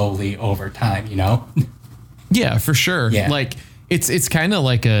slowly over time, you know? Yeah, for sure. Yeah. Like it's kind of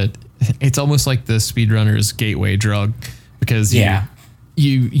like it's almost like the speedrunner's gateway drug, because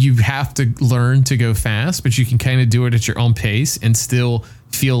you have to learn to go fast, but you can kind of do it at your own pace and still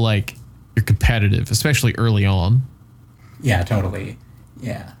feel like you're competitive, especially early on. Yeah, totally.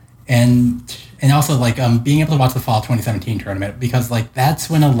 Yeah. And and also like being able to watch the fall 2017 tournament, because like that's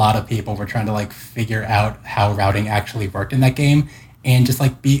when a lot of people were trying to like figure out how routing actually worked in that game, and just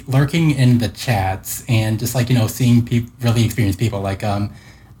like be lurking in the chats and just like seeing really experienced people like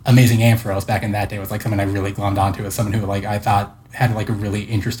Amazing Ampharos back in that day was like someone I really glommed onto as someone who like I thought had like a really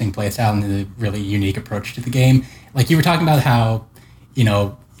interesting playstyle and a really unique approach to the game. Like you were talking about how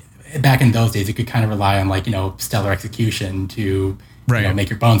back in those days you could kind of rely on like stellar execution to make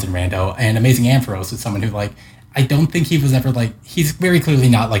your bones in rando, and Amazing Ampharos is someone who like I don't think he was ever like, he's very clearly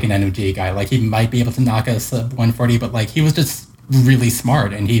not like an NOG guy. Like he might be able to knock a sub 140, but like he was just really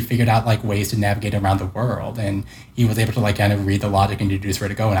smart and he figured out like ways to navigate around the world, and he was able to like kind of read the logic and deduce where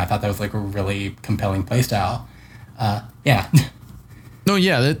to go, and I thought that was like a really compelling playstyle. Yeah. No,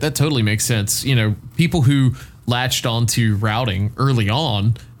 yeah, that totally makes sense. People who latched onto routing early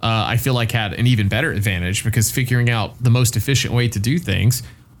on, I feel like had an even better advantage, because figuring out the most efficient way to do things,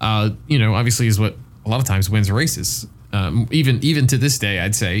 obviously is what a lot of times wins races. Even to this day,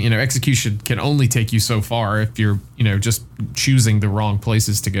 I'd say, execution can only take you so far if you're, just choosing the wrong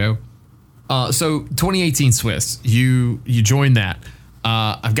places to go. So 2018 Swiss, you joined that.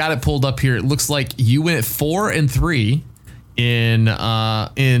 I've got it pulled up here. It looks like you went 4-3 in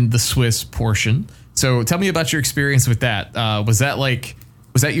the Swiss portion. So tell me about your experience with that. Was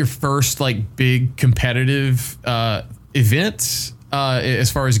that your first like big competitive event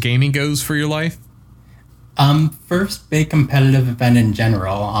as far as gaming goes for your life? First big competitive event in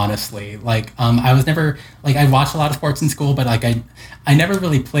general, honestly. Like, I was never, like, I watched a lot of sports in school, but like, I never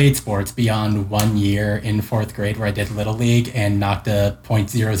really played sports beyond 1 year in 4th grade where I did Little League and knocked a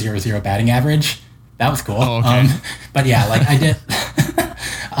 .000 batting average. That was cool. Oh, okay. But yeah, like I did,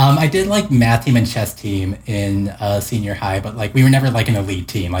 I did like math team and chess team in senior high, but like we were never like an elite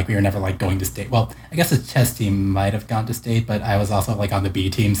team. Like we were never like going to state. Well, I guess the chess team might have gone to state, but I was also like on the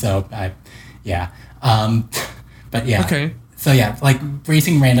B team. So yeah. But yeah. Okay. So yeah, like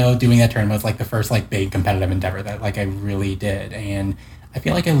racing rando, doing that tournament was like the first like big competitive endeavor that like I really did. And I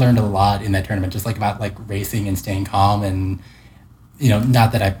feel like I learned a lot in that tournament, just like about like racing and staying calm, and,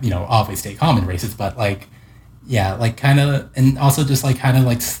 not that I, always stay calm in races, but like, yeah, like kind of, and also just like kind of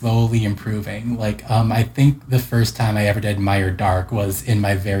like slowly improving. Like, I think the first time I ever did Meyer Dark was in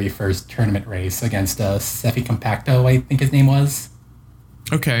my very first tournament race against Sefi Compacto, I think his name was.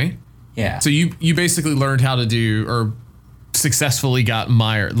 Okay. Yeah. So you basically learned how to do, or successfully got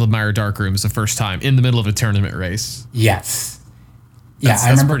the Meyer Dark Rooms the first time in the middle of a tournament race. Yes. That's,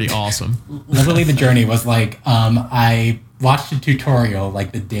 I remember. That's pretty awesome. Literally the journey was like, I watched a tutorial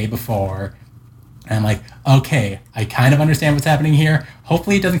like the day before, and I'm like, okay, I kind of understand what's happening here.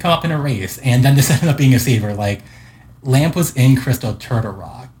 Hopefully it doesn't come up in a race. And then this ended up being a seed where like Lamp was in Crystal Turtle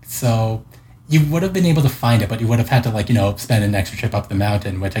Rock. So you would have been able to find it, but you would have had to like, spend an extra trip up the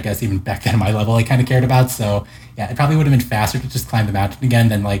mountain, which I guess even back then at my level I kind of cared about. So yeah, it probably would have been faster to just climb the mountain again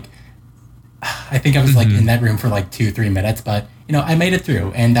than like, I think I was like in that room for like 2-3 minutes, but I made it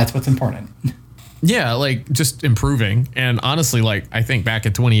through, and that's what's important. Yeah, like just improving. And honestly, like I think back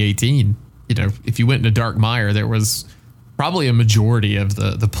in 2018, if you went into Dark Mire, there was probably a majority of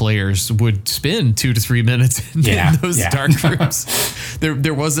the players would spend 2 to 3 minutes in those dark rooms.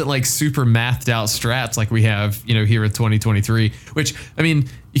 There wasn't like super mathed out strats like we have, here in 2023, which, I mean,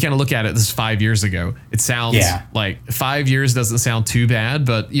 you kind of look at it, this is 5 years ago. It sounds like 5 years doesn't sound too bad,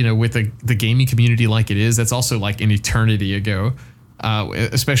 but with the gaming community like it is, that's also like an eternity ago,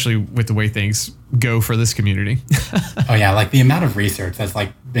 especially with the way things go for this community. Oh yeah, like the amount of research that's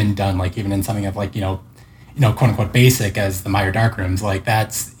like been done, like even in something of like, quote unquote basic as the Meyer Dark Rooms, like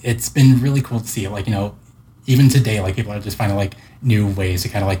it's been really cool to see. Like, even today, like people are just finding like new ways to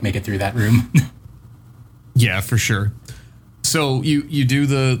kind of like make it through that room. Yeah, for sure. So you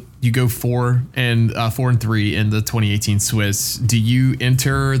go 4-3 in the 2018 Swiss. Do you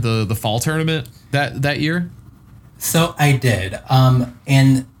enter the fall tournament that year? So I did.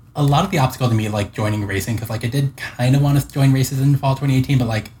 And a lot of the obstacle to me, like joining racing, because like I did kind of want to join races in fall 2018, but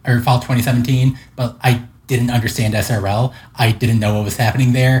fall 2017, but I didn't understand SRL. I didn't know what was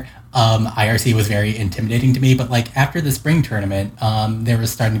happening there. IRC was very intimidating to me, but like after the spring tournament, there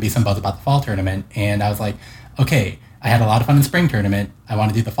was starting to be some buzz about the fall tournament, and I was like, okay, I had a lot of fun in the spring tournament. I want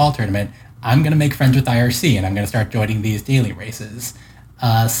to do the fall tournament. I'm going to make friends with IRC, and I'm going to start joining these daily races.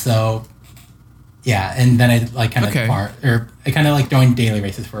 So yeah, and then I like kind of I kind of like joined daily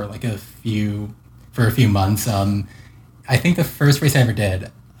races for like a few months. I think the first race I ever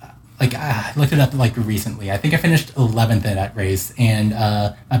did, like I looked it up like recently. I think I finished 11th in that race, and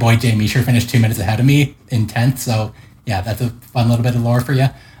my boy Jay Meisher finished 2 minutes ahead of me in 10th. So yeah, that's a fun little bit of lore for you.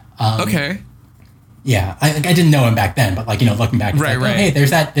 Okay. Yeah, I didn't know him back then, but like, looking back, it's oh, hey,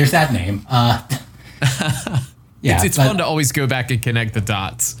 there's that name. Yeah, it's fun to always go back and connect the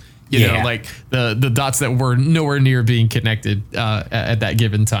dots. You know, like the dots that were nowhere near being connected at that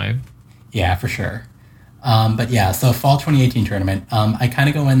given time. Yeah, for sure. But yeah, so fall 2018 tournament, I kind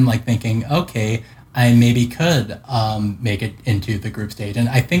of go in like thinking, okay, I maybe could make it into the group stage. And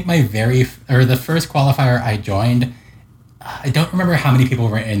I think the first qualifier I joined, I don't remember how many people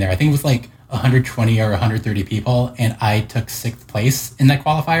were in there. I think it was like 120 or 130 people, and I took 6th place in that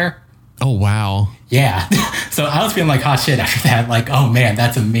qualifier. Oh, wow. Yeah. So I was feeling like hot shit after that. Like, oh man,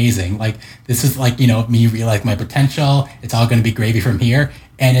 that's amazing. Like, this is like, me realize my potential. It's all going to be gravy from here.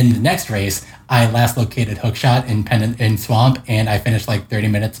 And in the next race, I last located hookshot in Swamp, and I finished like 30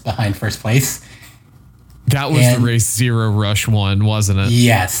 minutes behind first place. That was the race Zero Rush won, wasn't it?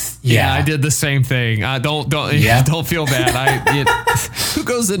 Yes. Yeah. I did the same thing. Don't feel bad. Who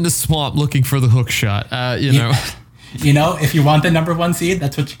goes into Swamp looking for the hook shot? You know. If you want the number 1 seed,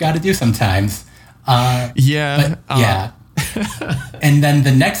 that's what you got to do sometimes. Yeah. And then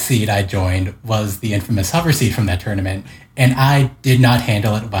the next seed I joined was the infamous hover seed from that tournament, and I did not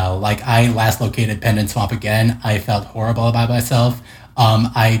handle it well. Like, I last located Pendant Swamp again. I felt horrible about myself.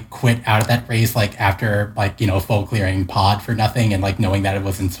 I quit out of that race like after full clearing pod for nothing, and like knowing that it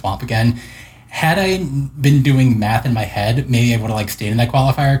was in Swamp again. Had I been doing math in my head, maybe I would have like stayed in that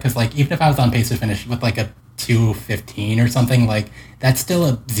qualifier, because like even if I was on pace to finish with like a 2:15 or something, like that's still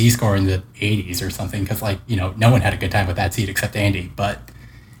a Z score in the 80s or something, because like no one had a good time with that seed except Andy. But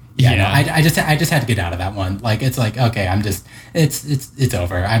I just had to get out of that one. Like, it's like, okay, it's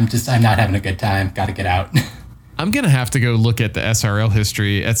over. I'm not having a good time. Got to get out. I'm going to have to go look at the SRL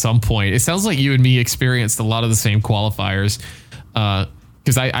history at some point. It sounds like you and me experienced a lot of the same qualifiers,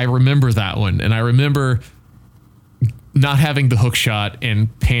 because I remember that one, and I remember not having the hook shot and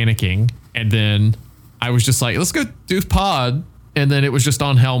panicking, and then I was just like, let's go do pod, and then it was just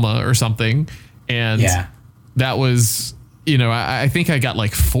on Helma or something, and that was, I think I got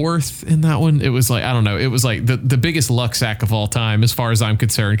like 4th in that one. It was like, I don't know, it was like the biggest luck sack of all time as far as I'm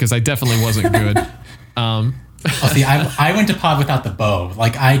concerned, because I definitely wasn't good. See, I went to pod without the bow.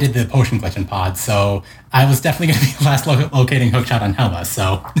 Like, I did the potion collection pod, so I was definitely going to be last locating hookshot on Helma.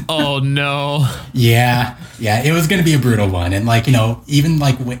 So. Oh no. Yeah, it was going to be a brutal one, and like even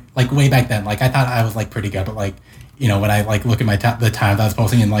like way back then, like I thought I was like pretty good, but like when I like look at the times I was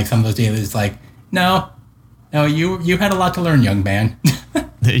posting in like some of those dailies, like no, you had a lot to learn, young man.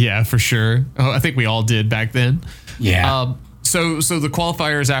 Yeah, for sure. Oh, I think we all did back then. Yeah. So the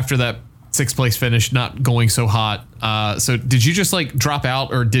qualifiers after that 6th place finish, not going so hot. So did you just like drop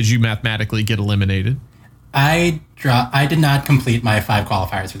out, or did you mathematically get eliminated? I did not complete my 5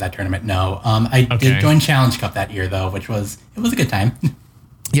 qualifiers for that tournament. No. I did join Challenge Cup that year though, which was a good time.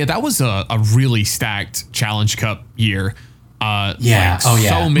 Yeah, that was a really stacked Challenge Cup year.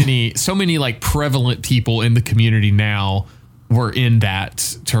 So many like prevalent people in the community now were in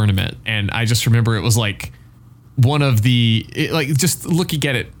that tournament, and I just remember it was like one of just looking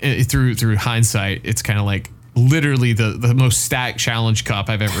at it through hindsight, it's kind of like literally the most stacked Challenge Cup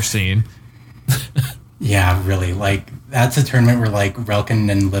I've ever seen. Yeah, really. Like, that's a tournament where like Relkin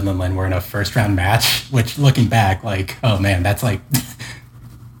and Lin were in a first round match, which looking back, like, oh man, that's like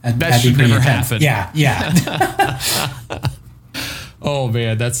that should never happen. Yeah. Oh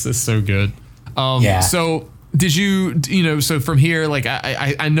man, that's just so good. So did you so from here, like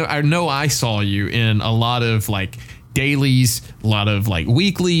I know I saw you in a lot of like dailies, a lot of like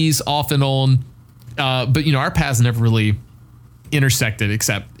weeklies off and on, but our paths never really intersected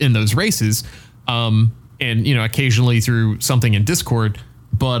except in those races, and occasionally through something in Discord.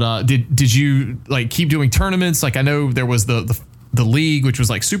 But did you like keep doing tournaments? Like, I know there was the league, which was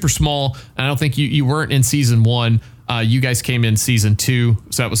like super small, and I don't think you weren't in season 1. You guys came in season 2,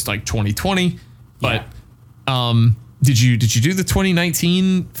 so that was like 2020. But did you do the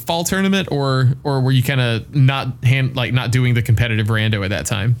 2019 fall tournament, or were you kind of not doing the competitive rando at that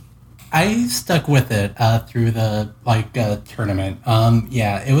time? I stuck with it through the tournament.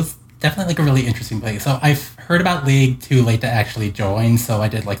 It was definitely like a really interesting place. So I've heard about League too late to actually join, so I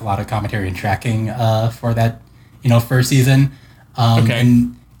did like a lot of commentary and tracking for that first season.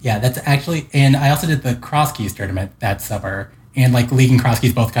 And yeah, that's actually, and I also did the Cross Keys tournament that summer, and like League and Cross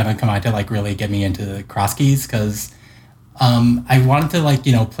Keys both kind of combined to like really get me into the Cross Keys, because I wanted to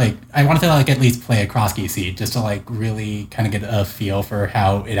at least play a Cross Key seed just to like really kind of get a feel for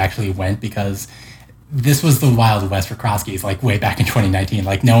how it actually went, because this was the Wild West for Cross Keys, like way back in 2019.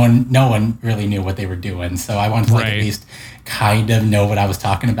 Like no one really knew what they were doing, so I wanted to like at least kind of know what I was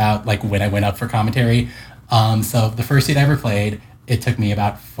talking about, like when I went up for commentary. So the first seed I ever played, it took me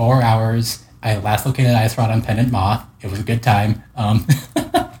about 4 hours I last located Ice Rod on Pendant Moth. It was a good time.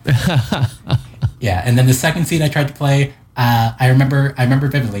 Yeah, and then the second seed I tried to play, I remember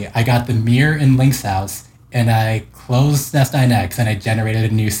vividly. I got the mirror in Link's house, and I closed Nest 9X, and I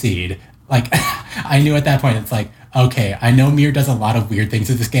generated a new seed. Like, I knew at that point, it's like, okay, I know Mir does a lot of weird things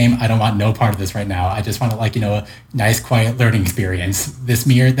in this game. I don't want no part of this right now. I just want to, like, a nice, quiet learning experience. This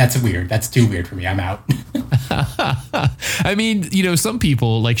Mir, that's weird. That's too weird for me. I'm out. I mean, some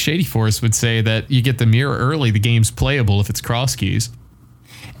people, like Shady Force, would say that you get the mirror early, the game's playable if it's cross keys.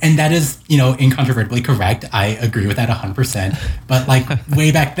 And that is, incontrovertibly correct. I agree with that 100%. But, like,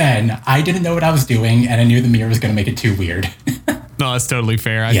 way back then, I didn't know what I was doing, and I knew the mirror was going to make it too weird. No, that's totally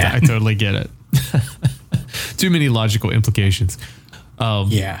fair. I totally get it. Too many logical implications.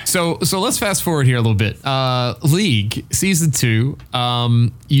 Yeah. So let's fast forward here a little bit. League Season 2,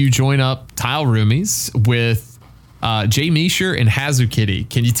 you join up Tile Roomies with Jay Meisher and Hazukitty.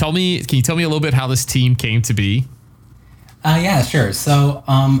 Can you tell me a little bit how this team came to be? Yeah, sure. So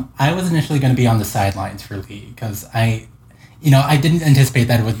I was initially going to be on the sidelines for League because I didn't anticipate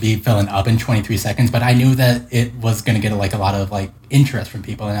that it would be filling up in 23 seconds, but I knew that it was going to get a lot of interest from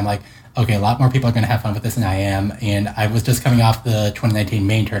people. And I'm like, okay, a lot more people are going to have fun with this than I am. And I was just coming off the 2019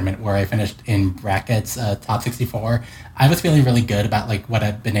 main tournament where I finished in brackets top 64. I was feeling really good about what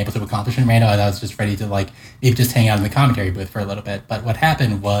I'd been able to accomplish in Rando, and I was just ready to maybe just hang out in the commentary booth for a little bit. But what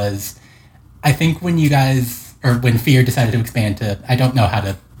happened was, I think when Fear decided to expand to, I don't know how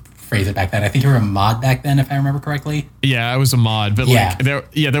to phrase it back then. I think you were a mod back then, if I remember correctly. Yeah, I was a mod, but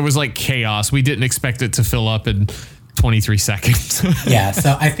there was chaos. We didn't expect it to fill up in 23 seconds. Yeah,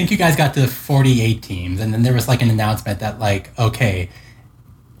 so I think you guys got to 48 teams, and then there was an announcement that okay,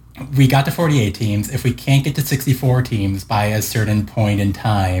 we got to 48 teams. If we can't get to 64 teams by a certain point in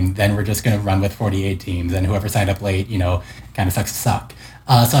time, then we're just going to run with 48 teams, and whoever signed up late, kind of sucks to suck.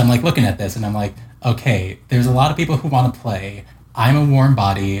 So I'm looking at this, and I'm like, okay, there's a lot of people who want to play. I'm a warm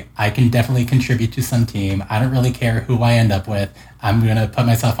body. I can definitely contribute to some team. I don't really care who I end up with. I'm going to put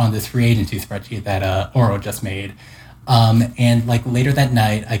myself on this free agency spreadsheet that Oro just made. And later that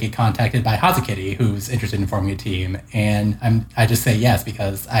night, I get contacted by Hazukitty, who's interested in forming a team. And I just say yes,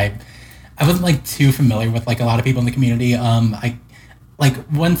 because I wasn't too familiar with a lot of people in the community.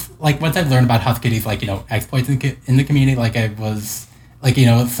 Once I've learned about Hazukitty's exploits in the community, I was...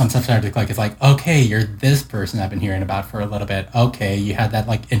 some stuff started to click. It's okay, you're this person I've been hearing about for a little bit. Okay, you had that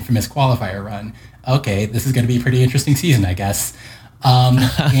infamous qualifier run. Okay, this is going to be a pretty interesting season, I guess.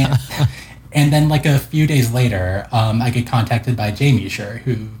 And then a few days later, I get contacted by Jay Meisher,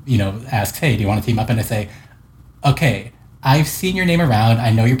 who, asks, hey, do you want to team up? And I say, okay, I've seen your name around.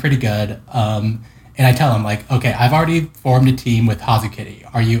 I know you're pretty good. And I tell him okay, I've already formed a team with Hazukitty.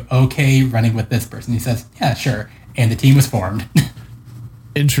 Are you okay running with this person? He says, yeah, sure. And the team was formed.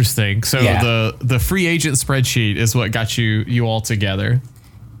 Interesting. So the free agent spreadsheet is what got you all together.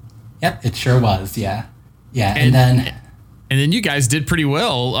 Yep, it sure was. Yeah. And then you guys did pretty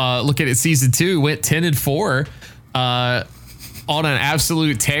well. Look at it, Season 2 went 10-4 on an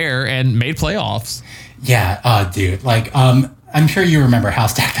absolute tear and made playoffs. Yeah. Dude. I'm sure you remember how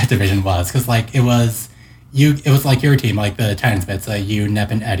stacked that division was, because it was your team, the Titansmiths, you,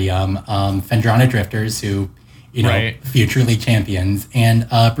 Nep, and Edium, Fendrana Drifters, who. Right. Future League champions, and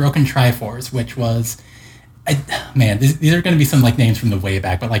Broken Triforce, which was, these are going to be some names from the way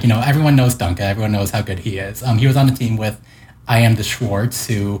back, but everyone knows Dunka, everyone knows how good he is. He was on the team with I Am the Schwartz,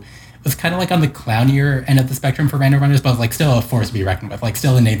 who was kind of on the clownier end of the spectrum for random runners, but still a force to be reckoned with,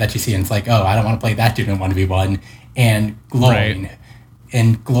 still a name that you see and it's oh, I don't want to play that dude in 1v1. And Glowing. Right.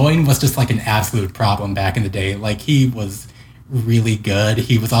 And Glowing was just an absolute problem back in the day. He was really good.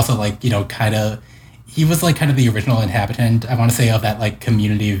 He was also he was kind of the original inhabitant, I want to say, of that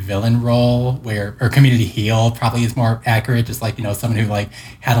community villain role, or community heel probably is more accurate. Just someone who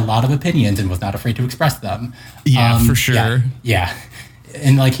had a lot of opinions and was not afraid to express them. Yeah, for sure. Yeah.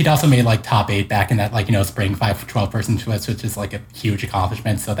 And he'd also made top 8 back in that spring 5-12 person Swiss, which is a huge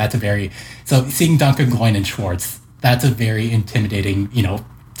accomplishment. So that's so seeing Duncan, Gloin, and Schwartz, that's a very intimidating,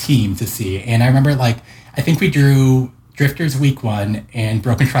 team to see. And I remember I think we drew Drifters week 1 and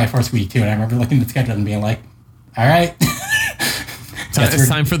Broken Triforce week 2, and I remember looking at the schedule and being all right. It's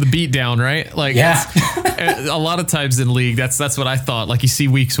time for the beatdown, right? Yeah. A lot of times in League, that's what I thought. You see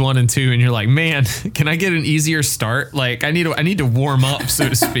weeks 1 and 2 and you're like, man, can I get an easier start? I need to warm up, so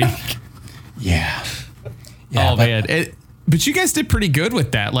to speak. Yeah. Man. But you guys did pretty good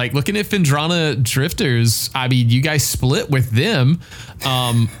with that. Looking at Fendrana Drifters, I mean, you guys split with them. So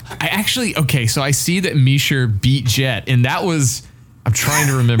I see that Meisher beat Jet, and that was, I'm trying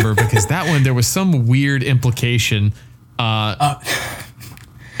to remember, because that one, there was some weird implication.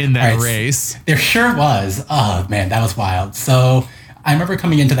 in that race. There sure was. Oh man, that was wild. So I remember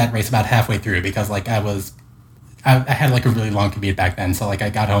coming into that race about halfway through because like I had like a really long commute back then. So like I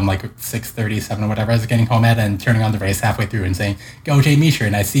got home like 6:37 or whatever I was getting home at, and turning on the race halfway through and saying, "Go Jay Meisher."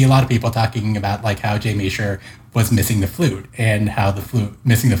 And I see a lot of people talking about like how Jay Meisher was missing the flute and how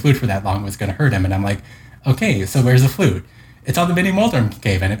missing the flute for that long was going to hurt him. And I'm like, okay, so where's the flute? It's on the Vinnie Mulder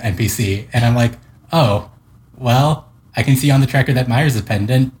cave NPC. And I'm like, oh, well, I can see on the tracker that Myers is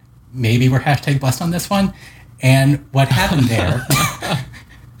pendant. Maybe we're #blessed on this one. And what happened there...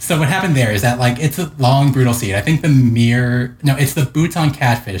 So what happened there is that, like, it's a long, brutal scene. I think it's the boots on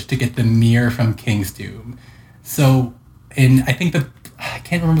Catfish to get the mirror from King's Doom. So, I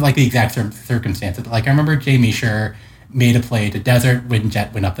can't remember, like, the exact circumstances, but, like, I remember Jay Meisher made a play to Desert when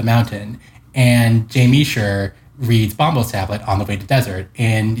Jet went up the mountain. And Jay Meisher reads Bombo's tablet on the way to Desert,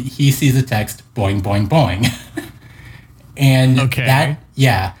 and he sees a text, boing, boing, boing. And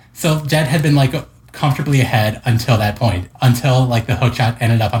so Jet had been, like, comfortably ahead until that point, until like the hook shot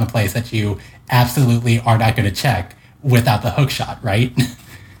ended up on a place that you absolutely are not going to check without the hook shot, right?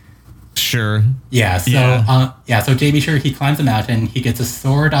 Sure. Yeah. So so Jay Meisher, he climbs the mountain, he gets a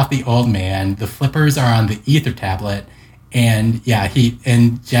sword off the old man, the flippers are on the ether tablet, and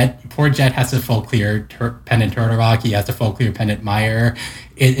poor Jet has to full clear pendant Turtle Rock, he has to full clear pendant Meyer.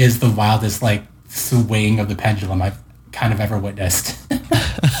 It is the wildest like swing of the pendulum I've kind of ever witnessed.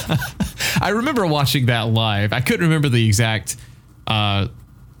 I remember watching that live. I couldn't remember the exact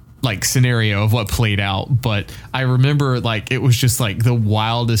like scenario of what played out, but I remember like it was just like the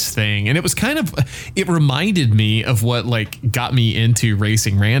wildest thing, and it was it reminded me of what like got me into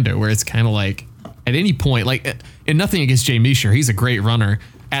racing rando, where it's kind of like at any point, like, and nothing against Jay Meisher, he's a great runner.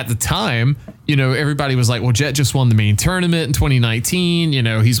 At the time, everybody was like, well, Jet just won the main tournament in 2019.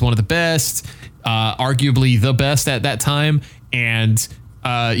 He's one of the best, arguably the best at that time, and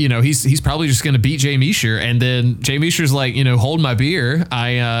he's probably just going to beat Jay Meisher. And then Jay Meisher's like, hold my beer.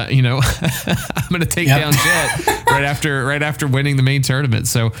 I'm going to take down Jet right after winning the main tournament.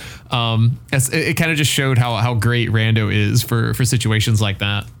 So it kind of just showed how great rando is for situations like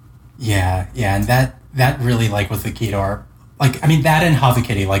that. Yeah. And that really like was the key to our, like, I mean, that and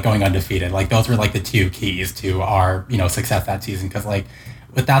Hazukitty, like going undefeated, like those were like the two keys to our, success that season. Cause like,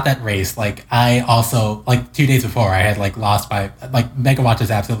 without that race, like I also like 2 days before I had like lost by like Megawatch has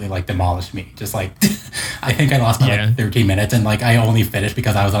absolutely like demolished me. Just like I think I lost by like 13 minutes, and like I only finished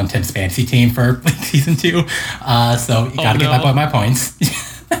because I was on Tim's fantasy team for like season 2. So you gotta get back my points.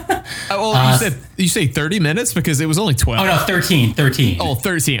 You say 30 minutes because it was only 12. Oh no, 13. Oh,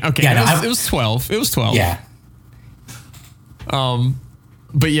 13. Okay. Yeah, it was 12. It was 12. Yeah.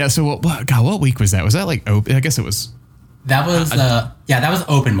 But yeah, so what week was that? Was that like open? I guess it was. That was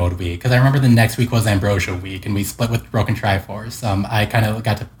open mode week, because I remember the next week was Ambrosia week, and we split with Broken Triforce. I kind of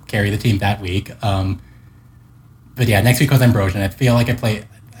got to carry the team that week. But yeah, next week was Ambrosia, and I feel like I played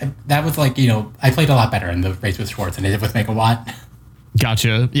a lot better in the race with Schwartz than I did with Megawatt.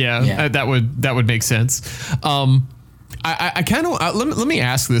 Gotcha. Yeah. That would make sense. I kind of let me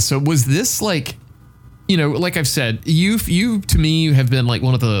ask this. So was this like, like I've said, you to me have been like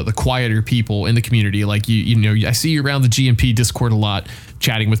one of the quieter people in the community. Like I see you around the GMP Discord a lot,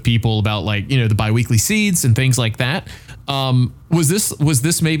 chatting with people about like, the biweekly seeds and things like that. Was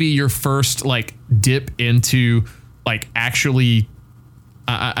this maybe your first like dip into like actually,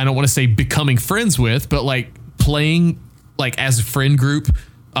 I don't want to say becoming friends with, but like playing like as a friend group,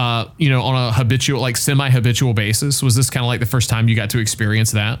 on a habitual, like semi-habitual basis? Was this kind of like the first time you got to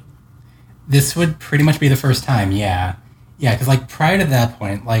experience that? This would pretty much be the first time, yeah. Yeah, because, like, prior to that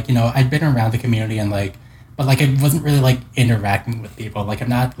point, like, I'd been around the community and, like, but, like, I wasn't really, like, interacting with people. Like, I'm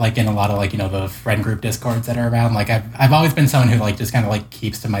not, like, in a lot of, like, the friend group Discords that are around. Like, I've always been someone who, like, just kind of, like,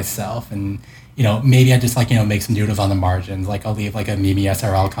 keeps to myself. And, maybe I just, like, make some doodles on the margins. Like, I'll leave, like, a Mimi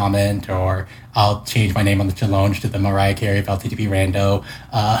SRL comment, or I'll change my name on the challenge to the Mariah Carey of LTTP Rando.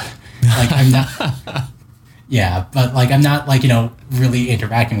 Like, I'm not... Yeah, but like I'm not like really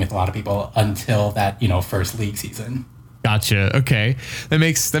interacting with a lot of people until that first league season. Gotcha. Okay, that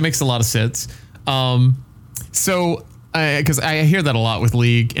makes a lot of sense. So because I hear that a lot with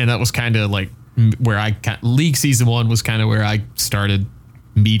league, and that was kind of like where league season 1 was kind of where I started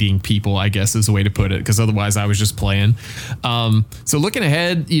meeting people, I guess is the way to put it, because otherwise I was just playing. So looking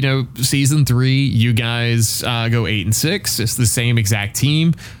ahead, season 3, you guys go 8-6. It's the same exact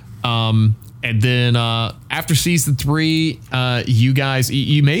team. And then after season 3, you guys,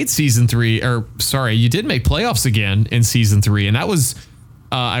 you made season 3, or sorry, you did make playoffs again in season 3. And that was,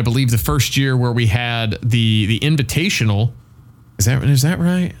 I believe, the first year where we had the Invitational. Is that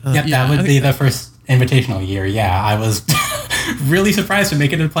right? Yep, that would be the first Invitational year. Yeah, I was really surprised to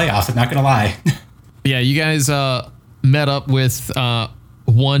make it in the playoffs. I'm not gonna lie. Yeah, you guys met up with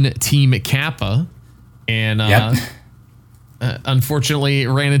one team at Kappa, and unfortunately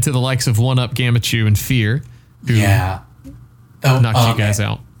ran into the likes of One Up, Gamachu, and Fear, who knocked you guys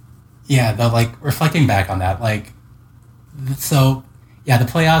out. Yeah, though, like, reflecting back on that, like, so, yeah, the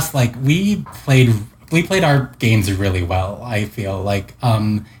playoffs, like, we played our games really well, I feel. Like,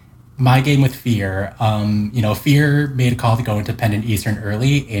 my game with Fear, Fear made a call to go into Pendant Eastern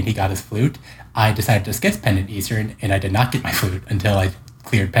early, and he got his flute. I decided to skip Pendant Eastern, and I did not get my flute until I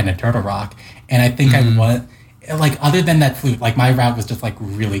cleared Pendant Turtle Rock. And I think I won, like, other than that flute, like, my route was just, like,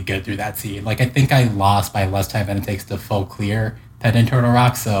 really good through that seed. Like, I think I lost by less time than it takes to full clear Pendant Turtle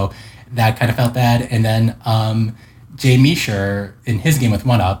Rock, so that kind of felt bad. And then Jay Meisher, in his game with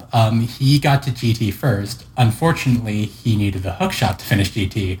One Up, he got to GT first. Unfortunately, he needed the hook shot to finish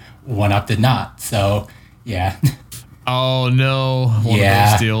GT. One Up did not. So, yeah. Oh no! One of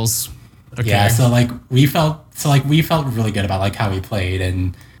those deals. Okay. Yeah. So we felt really good about like how we played,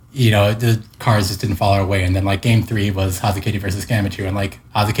 and the cards just didn't fall our way. And then like game 3 was Hazukity versus Gamachu, and like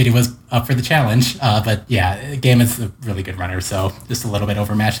Hazukity was up for the challenge. But yeah, Game is a really good runner, so just a little bit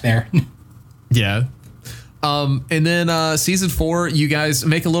overmatched there. Yeah. And then season 4, you guys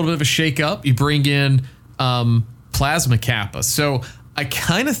make a little bit of a shake up. You bring in Plasma Kappa. So I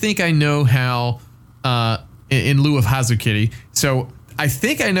kind of think I know how, in lieu of Hazukity. So I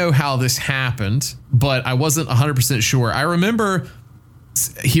think I know how this happened, but I wasn't 100% sure. I remember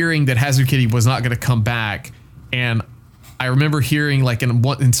hearing that Hazukity was not going to come back, and I remember hearing like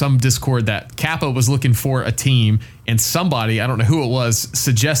in some Discord that Kappa was looking for a team, and somebody, I don't know who it was,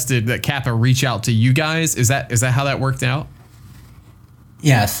 suggested that Kappa reach out to you guys. Is that how that worked out?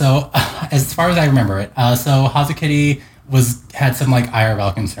 Yeah. So as far as I remember it, so Hazukity had some like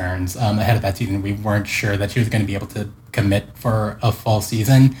IRL concerns ahead of that season. We weren't sure that she was going to be able to commit for a full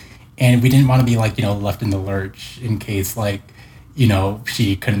season, and we didn't want to be like left in the lurch in case like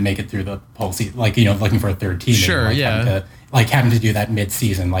she couldn't make it through the whole season, like looking for a third team. Sure, and, having to do that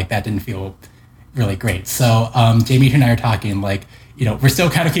mid-season, like that didn't feel really great. So Jamie and I are talking like we're still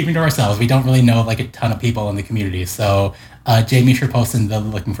kind of keeping to ourselves. We don't really know like a ton of people in the community. So Jamie posted the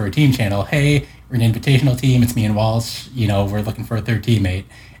looking for a team channel. Hey, we're an invitational team. It's me and Walsh. We're looking for a third teammate.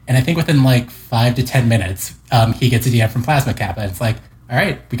 And I think within like 5 to 10 minutes, he gets a DM from Plasma Kappa, and it's like, all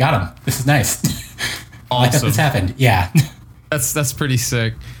right, we got him. This is nice. Awesome. Like that this happened. Yeah. That's pretty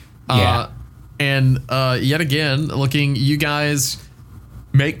sick. Yeah. And yet again, you guys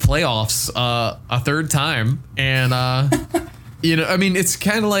make playoffs a third time, and I mean, it's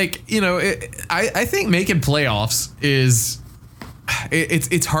kind of like I think making playoffs is.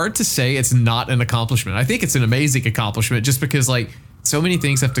 It's hard to say it's not an accomplishment. I think it's an amazing accomplishment just because like so many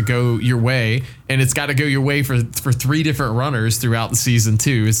things have to go your way, and it's got to go your way for 3 different runners throughout the season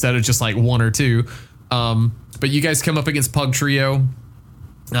too, instead of just like 1 or 2. But you guys come up against Pug Trio,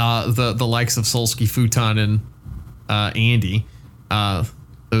 the likes of Solsky, Futon, and Andy,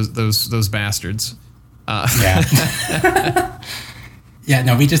 those bastards. Yeah. Yeah.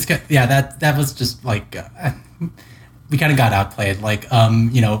 No, we just got that was just like. We kind of got outplayed. Like, I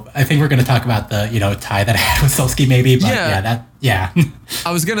think we're going to talk about the, tie that I had with Solsky maybe, but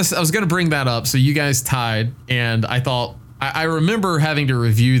I was going to bring that up. So you guys tied, and I thought, I remember having to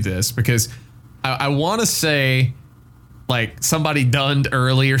review this because I want to say like somebody dunned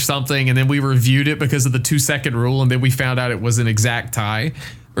early or something, and then we reviewed it because of the 2-second rule, and then we found out it was an exact tie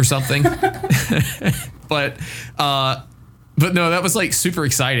or something. But no, that was like super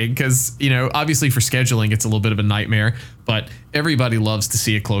exciting because, obviously for scheduling, it's a little bit of a nightmare, but everybody loves to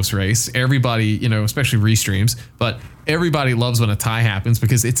see a close race. Everybody, especially restreams, but everybody loves when a tie happens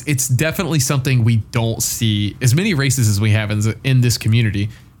because it's definitely something we don't see as many races as we have in this community.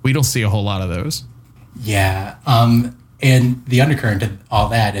 We don't see a whole lot of those. Yeah. And the undercurrent of all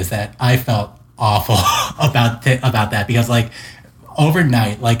that is that I felt awful about that because like,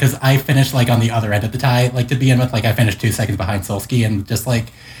 overnight, like, because I finished like on the other end of the tie, like to begin with, like I finished 2 seconds behind Solsky, and just like,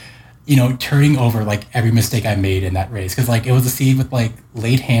 turning over like every mistake I made in that race, because like it was a seed with like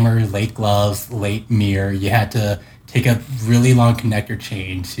late hammer, late gloves, late mirror. You had to take a really long connector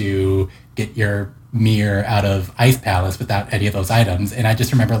chain to get your mirror out of Ice Palace without any of those items, and I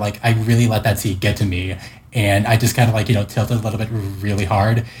just remember like I really let that seed get to me, and I just kind of like tilted a little bit really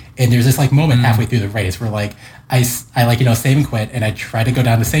hard, and there's this like moment halfway through the race where like I like save and quit, and I try to go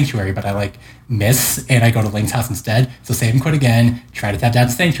down to Sanctuary, but I like miss, and I go to Link's house instead. So save and quit again, try to tap down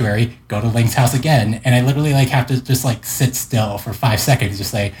to Sanctuary, go to Link's house again, and I literally like have to just like sit still for 5 seconds,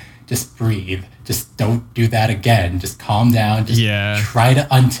 just breathe, just don't do that again, just calm down, just try to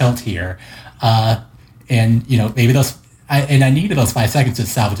untilt here, and maybe those. I needed those 5 seconds to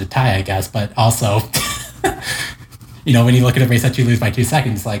salvage a tie, I guess, but also, when you look at a race that you lose by 2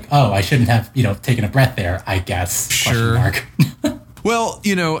 seconds, like, oh, I shouldn't have, taken a breath there, I guess. Sure. Well,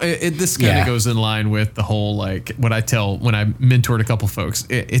 this kind of goes in line with the whole, like, what I tell when I mentored a couple folks.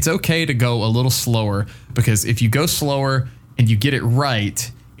 It's okay to go a little slower, because if you go slower and you get it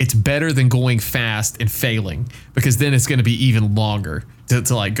right, it's better than going fast and failing, because then it's going to be even longer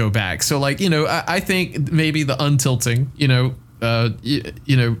to like go back. So like, I think maybe the untilting,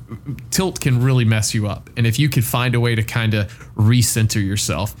 tilt can really mess you up. And if you could find a way to kind of recenter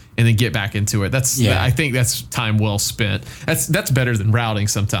yourself and then get back into it, I think that's time well spent. That's better than routing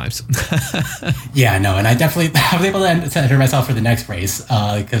sometimes. Yeah, no, and I was able to center myself for the next race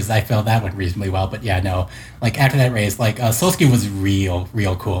because I felt that went reasonably well. But yeah, no, like after that race, like Solsky was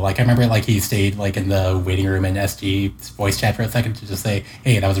real cool. Like I remember like he stayed like in the waiting room in SG's voice chat for a second to just say,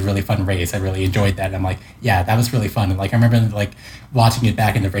 hey, that was a really fun race. I really enjoyed that. And I'm like, yeah, that was really fun. And like I remember like watching it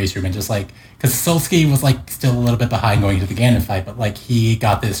back in the race room and just like, because Solsky was like still a little bit behind going into the Ganon fight, but like he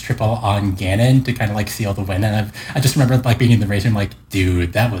got this triple on Ganon to kind of like seal the win. And I just remember like being in the race room like,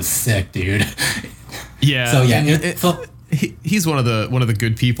 dude, that was sick, dude. Yeah. So yeah, he's one of the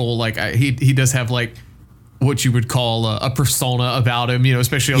good people. Like he does have like what you would call a persona about him,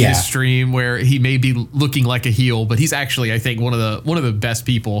 especially on his stream where he may be looking like a heel, but he's actually, I think, one of the best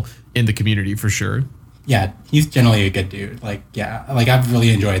people in the community for sure. Yeah, he's generally a good dude. Like, yeah, like I've really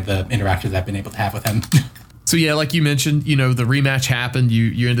enjoyed the interactions I've been able to have with him. So yeah, like you mentioned, the rematch happened.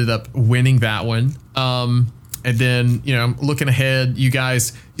 You ended up winning that one. And then, looking ahead, you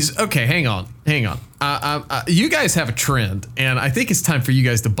guys, okay, hang on. You guys have a trend, and I think it's time for you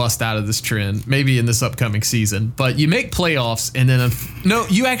guys to bust out of this trend, maybe in this upcoming season. But you make playoffs, and then no,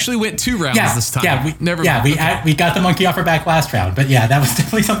 you actually went 2 rounds this time. Yeah, we got the monkey off our back last round, but yeah, that was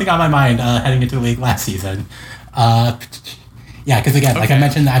definitely something on my mind heading into the league last season. Because again, like I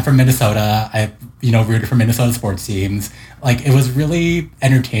mentioned, I'm from Minnesota. I rooted for Minnesota sports teams. Like it was really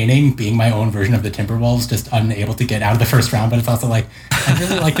entertaining being my own version of the Timberwolves, just unable to get out of the first round. But it's also like I'd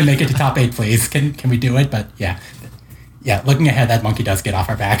really like to make it to top 8, please. Can we do it? But yeah. Looking ahead, that monkey does get off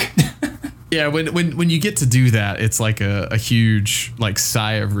our back. Yeah, when you get to do that, it's like a huge like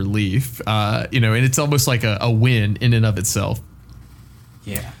sigh of relief. And it's almost like a win in and of itself.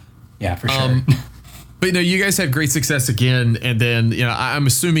 Yeah, for sure. But you guys had great success again, and then I'm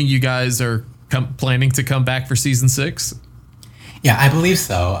assuming you guys are planning to come back for season 6. Yeah, I believe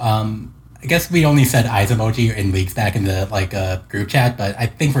so. I guess we only said eyes emoji in leagues back in the group chat, but I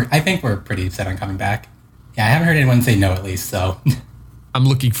think we're pretty set on coming back. Yeah, I haven't heard anyone say no at least, so I'm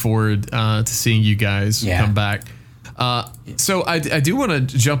looking forward to seeing you guys come back. So I do want to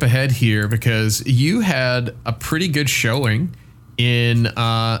jump ahead here because you had a pretty good showing in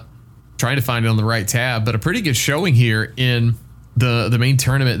trying to find it on the right tab, but a pretty good showing here in the main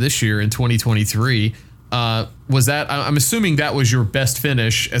tournament this year in 2023. Was that, I'm assuming that was your best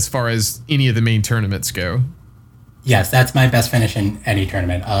finish as far as any of the main tournaments go? Yes, that's my best finish in any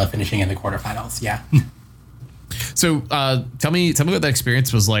tournament, finishing in the quarterfinals. Yeah. So tell me what that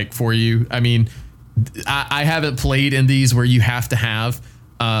experience was like for you. I mean, I haven't played in these where you have to have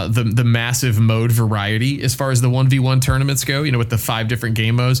the massive mode variety as far as the 1v1 tournaments go, with the 5 different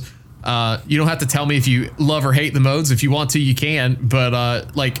game modes. You don't have to tell me if you love or hate the modes. If you want to, you can.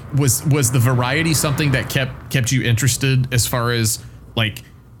 But was the variety something that kept you interested as far as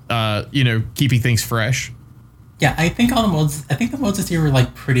keeping things fresh? Yeah, I think the modes this year were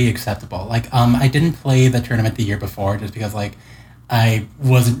like pretty acceptable. Like I didn't play the tournament the year before just because I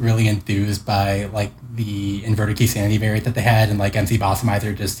wasn't really enthused by the inverted key sanity variant that they had, and MC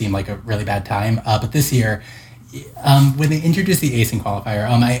Bossimizer just seemed like a really bad time. But this year, when they introduced the acing qualifier,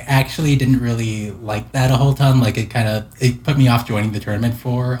 I actually didn't really like that a whole ton. It put me off joining the tournament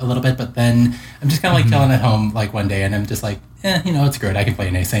for a little bit, but then I'm just kind of chilling at home one day, and I'm just it's good. I can play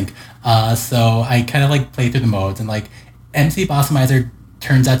an async. So I kind of play through the modes, and MC Bossimizer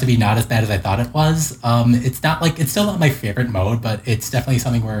turns out to be not as bad as I thought it was. It's still not my favorite mode, but it's definitely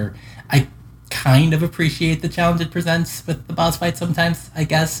something where I kind of appreciate the challenge it presents with the boss fight sometimes, I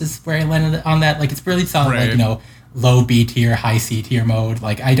guess, is where I landed on that. It's really solid, right. Low B tier, high C tier mode.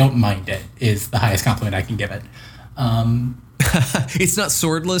 I don't mind it, is the highest compliment I can give it. It's not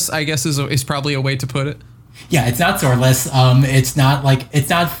swordless, I guess, is probably a way to put it. Yeah, it's not swordless. It's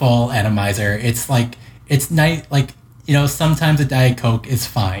not full atomizer. It's nice. Sometimes a Diet Coke is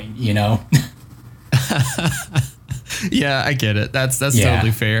fine, Yeah, I get it. That's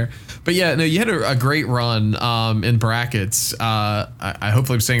totally fair. But yeah, no, you had a great run in brackets. I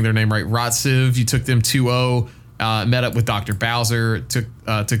hopefully I'm saying their name right. Rotsiv, you took them 2-0, met up with Dr. Bowser, took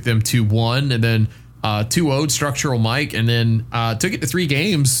them 2-1, and then 2-0'd Structural Mike, and then took it to 3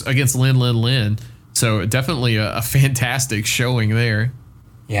 games against Lin. So definitely a fantastic showing there.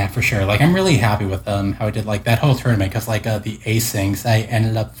 Yeah, for sure. Like, I'm really happy with how I did like that whole tournament, because like the Asyncs, I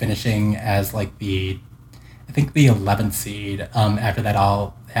ended up finishing as like the 11th seed after that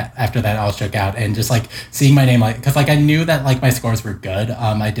all shook out, and just like seeing my name, like, because like I knew that like my scores were good.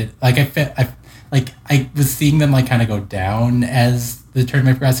 I was seeing them like kind of go down as the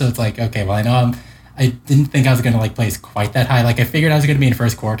tournament progressed. So it's like, okay, well, I didn't think I was going to like place quite that high. Like, I figured I was going to be in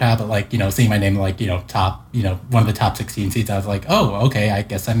first quartile, but like, seeing my name like, top, one of the top 16 seeds, I was like, oh, okay, I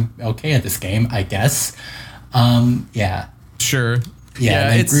guess I'm okay at this game, I guess. Yeah. Sure.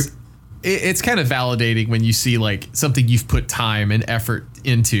 Yeah. It's kind of validating when you see like something you've put time and effort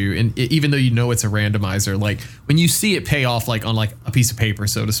into, and even though it's a randomizer, like when you see it pay off like on like a piece of paper,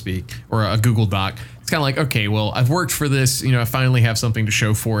 so to speak, or a Google Doc, it's kind of like, okay, well, I've worked for this, I finally have something to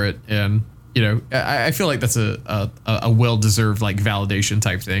show for it. And, I feel like that's a well-deserved like validation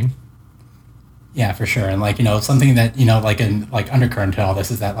type thing. Yeah, for sure. And like, something that, like in like undercurrent to all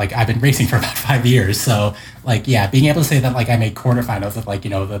this is that like I've been racing for about 5 years. So like, yeah, being able to say that like I made quarterfinals of like,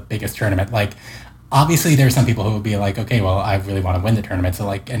 the biggest tournament, like obviously there's some people who would be like, okay, well, I really want to win the tournament. So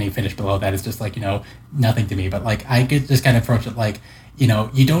like any finish below that is just like, nothing to me. But like I could just kind of approach it like, you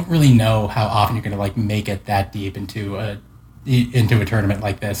don't really know how often you're going to like make it that deep into a tournament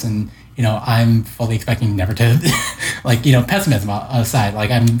like this. And, I'm fully expecting never to, like, pessimism aside, like,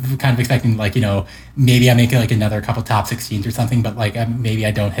 I'm kind of expecting, like, maybe I make like another couple top 16s or something, but like, maybe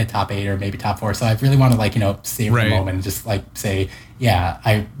I don't hit top 8 or maybe top 4. So I really want to like, savor the moment and just like say, yeah,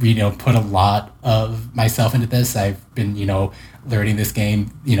 I, put a lot of myself into this. I've been, learning this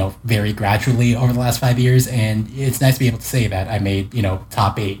game, very gradually over the last 5 years. And it's nice to be able to say that I made,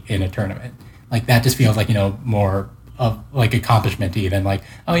 top 8 in a tournament. Like, that just feels like, more of like accomplishment than like,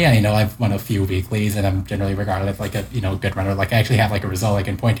 oh yeah, I've won a few weeklies and I'm generally regarded as like a good runner. Like I actually have like a result I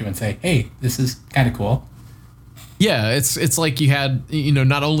can point to and say, hey, this is kind of cool. Yeah, it's like you had,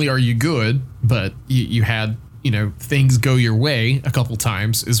 not only are you good, but you had, things go your way a couple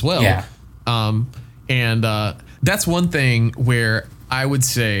times as well. Yeah. And that's one thing where I would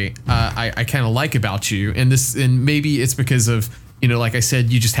say I kind of like about you, and maybe it's because of, like I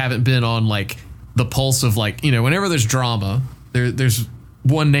said, you just haven't been on like the pulse of like, whenever there's drama, there's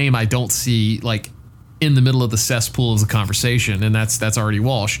one name I don't see like in the middle of the cesspool of the conversation, and that's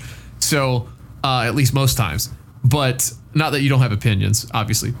rdwalsh. So at least most times, but not that you don't have opinions,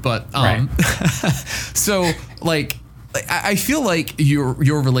 obviously, but right. So like I feel like your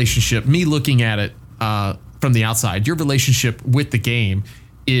relationship, me looking at it from the outside, your relationship with the game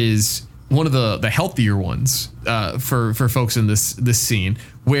is one of the healthier ones for folks in this scene,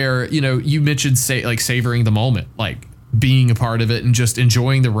 where you mentioned savoring the moment, like being a part of it and just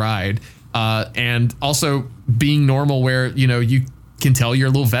enjoying the ride, and also being normal, where you can tell you're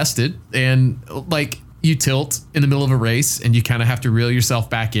a little vested and like you tilt in the middle of a race and you kind of have to reel yourself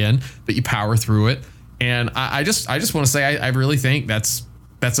back in, but you power through it. And I just want to say I really think that's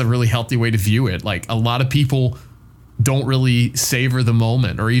a really healthy way to view it. Like, a lot of people don't really savor the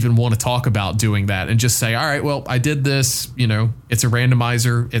moment or even want to talk about doing that, and just say, all right, well, I did this, it's a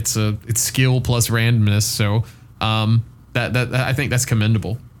randomizer, it's skill plus randomness. So that I think that's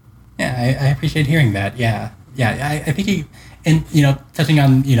commendable. Yeah, I appreciate hearing that. Yeah. I think and touching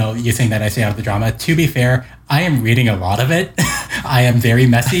on, you saying that I stay out of the drama, to be fair, I am reading a lot of it. I am very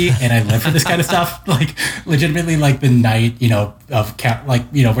messy and I live for this kind of stuff. Like, legitimately, like the night,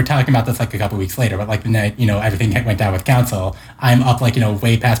 we're talking about this like a couple weeks later, but like the night, everything went down with council, I'm up like,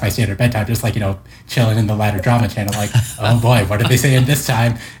 way past my standard bedtime, just like, chilling in the ladder drama channel. Like, oh boy, what did they say in this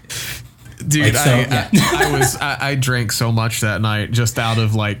time? Dude, like, so, yeah. I drank so much that night just out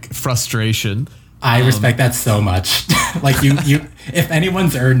of like frustration. I respect that so much. Like, you, if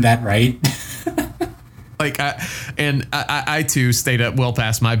anyone's earned that right. Like, I too stayed up well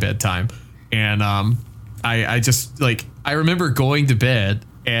past my bedtime, and I just like, I remember going to bed,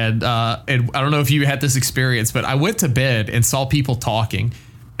 and I don't know if you had this experience, but I went to bed and saw people talking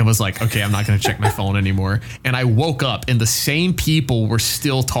and was like, okay, I'm not going to check my phone anymore. And I woke up and the same people were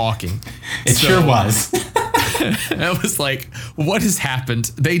still talking. It sure was. I was like, what has happened?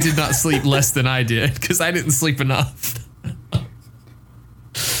 They did not sleep less than I did, because I didn't sleep enough.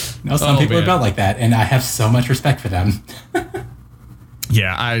 No, some people are built like that, and I have so much respect for them.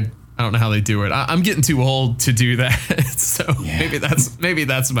 Yeah, I don't know how they do it. I'm getting too old to do that, so yeah. maybe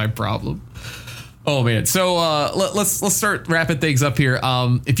that's my problem. Oh man, so let's start wrapping things up here.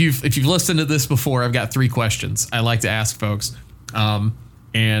 If you've listened to this before, I've got 3 questions I like to ask folks.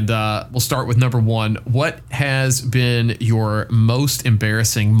 And we'll start with number one. What has been your most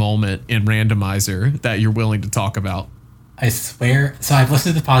embarrassing moment in Randomizer that you're willing to talk about? I swear. So I've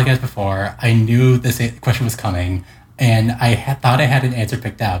listened to the podcast before. I knew this question was coming, and I thought I had an answer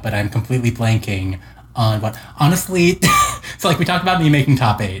picked out, but I'm completely blanking on what. Honestly, so like we talked about me making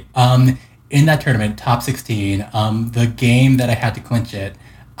top 8. In that tournament, top 16, the game that I had to clinch it,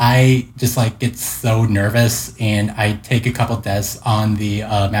 I just like get so nervous, and I take a couple deaths on the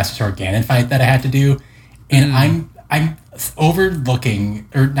Master Sword Ganon fight that I had to do, and I'm overlooking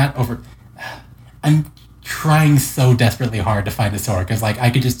or not over. I'm trying so desperately hard to find the sword because like I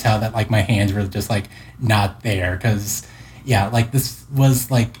could just tell that like my hands were just like not there because yeah, like this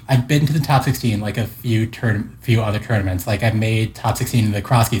was like I've been to the top 16 like a few other tournaments. Like I've made top 16 in the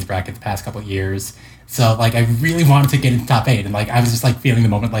cross keys bracket the past couple of years. So like I really wanted to get into top 8 and like I was just like feeling the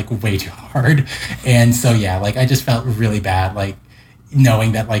moment like way too hard. And so yeah, like I just felt really bad like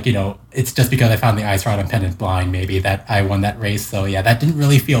knowing that like, you know, it's just because I found the ice rod on Pendant Blind maybe that I won that race. So yeah, that didn't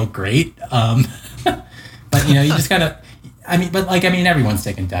really feel great. But, you know, you just gotta, everyone's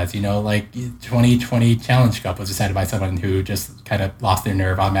taken deaths, you know, like 2020 Challenge Cup was decided by someone who just kind of lost their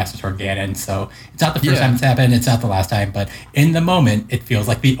nerve on Master Sword Ganon. So it's not the first time it's happened, it's not the last time, but in the moment, it feels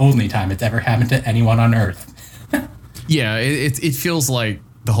like the only time it's ever happened to anyone on Earth. Yeah, it feels like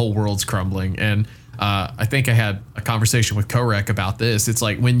the whole world's crumbling. And I think I had a conversation with Korek about this. It's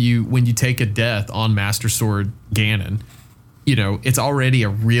like when you take a death on Master Sword Ganon, you know, it's already a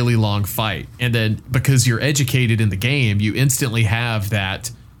really long fight. And then because you're educated in the game, you instantly have that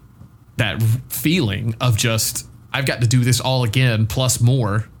feeling of just, I've got to do this all again, plus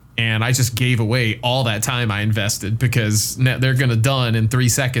more. And I just gave away all that time I invested because they're going to done in 3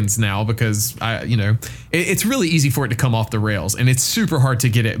 seconds now because it's really easy for it to come off the rails. And it's super hard to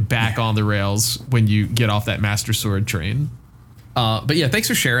get it back on the rails when you get off that Master Sword train. But yeah, thanks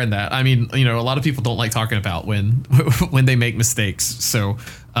for sharing that. I mean, you know, a lot of people don't like talking about when they make mistakes. So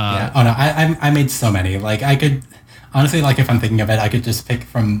yeah. Oh no, I made so many. Like I could honestly, like if I'm thinking of it, I could just pick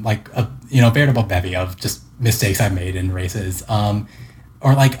from like a veritable bevy of just mistakes I made in races.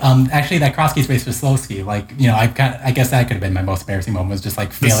 Or like actually that cross keys race with slow ski. Like you know, I guess that could have been my most embarrassing moment was just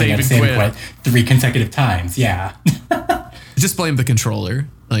like failing at save and quit 3 consecutive times. Yeah. Just blame the controller.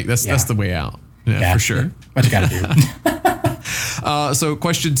 Like that's the way out. Yeah, for sure. What you gotta do. So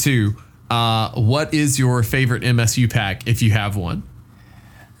question 2, what is your favorite MSU pack if you have one?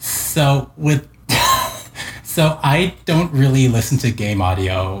 So I don't really listen to game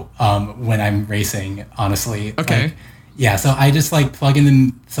audio when I'm racing, honestly. Okay. Like, yeah, so I just like plug in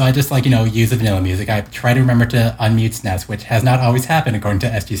use the vanilla music. I try to remember to unmute SNES, which has not always happened according to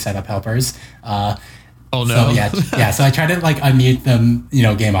SG setup helpers. Oh no! So yeah. So I try to like unmute them,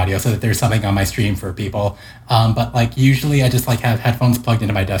 game audio, so that there's something on my stream for people. But like usually I just like have headphones plugged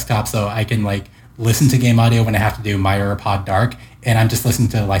into my desktop, so I can like listen to game audio when I have to do My Pod Dark, and I'm just listening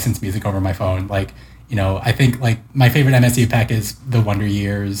to licensed music over my phone. Like I think like my favorite MSU pack is the Wonder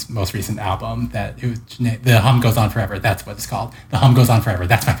Years' most recent album. The Hum Goes On Forever. That's what it's called. The Hum Goes On Forever.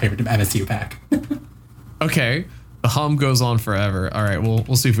 That's my favorite MSU pack. Okay, the Hum Goes On Forever. All right,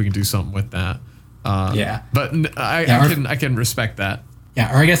 we'll see if we can do something with that. But I can respect that.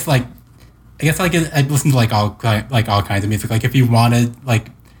 Yeah, or I guess I listen to like all kinds of music. Like if you wanted like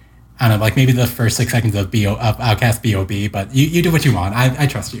I don't know, like maybe the first 6 seconds of Outkast B.O.B. But you do what you want. I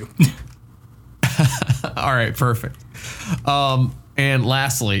trust you. All right, perfect. And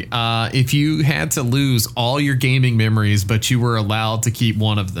lastly, if you had to lose all your gaming memories, but you were allowed to keep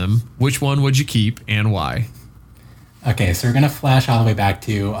one of them, which one would you keep and why? Okay, so we're gonna flash all the way back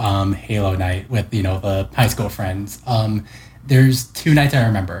to Halo night with the high school friends. There's 2 nights I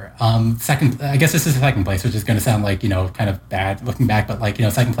remember. I guess this is the second place, which is gonna sound like kind of bad looking back, but like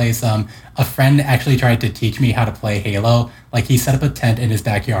second place. A friend actually tried to teach me how to play Halo. Like he set up a tent in his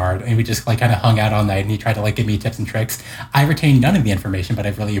backyard, and we just like kind of hung out all night, and he tried to like give me tips and tricks. I retained none of the information, but I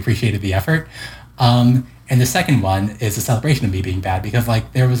really appreciated the effort. And the second one is a celebration of me being bad because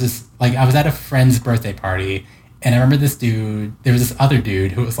like there was this like I was at a friend's birthday party. And I remember there was this other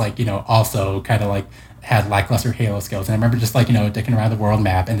dude who was like, also kind of like had lackluster Halo skills. And I remember just like, dicking around the world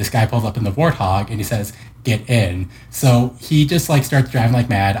map. And this guy pulls up in the Warthog and he says, "Get in." So he just like starts driving like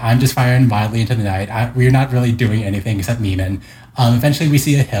mad. I'm just firing wildly into the night. We're not really doing anything except memeing. Eventually we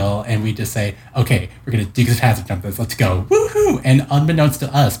see a hill and we just say, okay, we're going to Dukes of Hazzard jump this. Let's go. Woohoo! And unbeknownst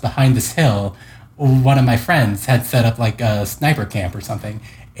to us, behind this hill one of my friends had set up like a sniper camp or something.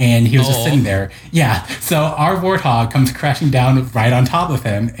 And he was just sitting there. Yeah. So our warthog comes crashing down right on top of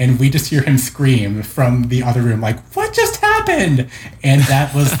him. And we just hear him scream from the other room, like, what just happened? And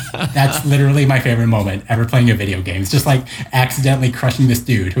that's literally my favorite moment ever playing a video game. It's just like accidentally crushing this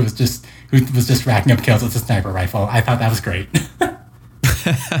dude who was just racking up kills with a sniper rifle. I thought that was great.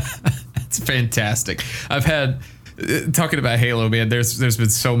 It's fantastic. I've had, talking about Halo, man, there's been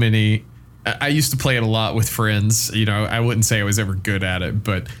so many. I used to play it a lot with friends. You know, I wouldn't say I was ever good at it,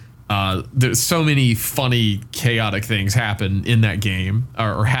 but there's so many funny, chaotic things happen in that game,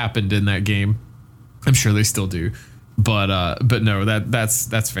 or happened in that game. I'm sure they still do, but no,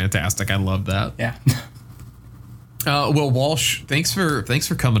 that's fantastic. I love that. Yeah. Well, Walsh, thanks for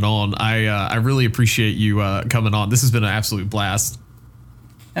coming on. I really appreciate you coming on. This has been an absolute blast.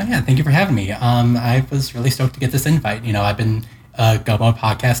 Oh, yeah, thank you for having me. I was really stoked to get this invite. You know, I've been Gummo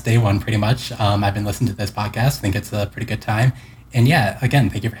podcast day one pretty much. I've been listening to this podcast. I think it's a pretty good time. And yeah, again,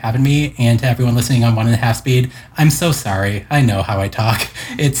 thank you for having me. And to everyone listening on 1.5 speed, I'm so sorry. I know how I talk.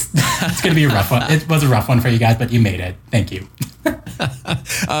 It's going to be a rough one. It was a rough one for you guys, but you made it. Thank you.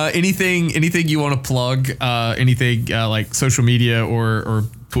 Anything you want to plug? Anything like social media or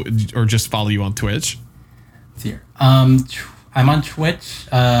just follow you on Twitch? Here. I'm on Twitch,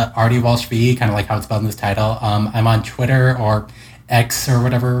 rdwalsh, kind of like how it's spelled in this title. I'm on Twitter or X or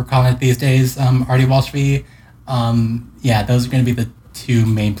whatever we're calling it these days, rdwalsh. Yeah, those are going to be the two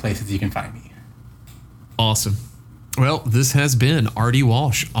main places you can find me. Awesome. Well, this has been RD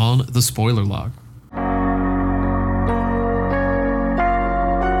Walsh on the Spoiler Log.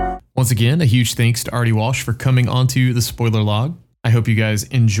 Once again, a huge thanks to RD Walsh for coming onto the Spoiler Log. I hope you guys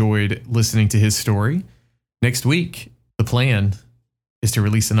enjoyed listening to his story. Next week, the plan is to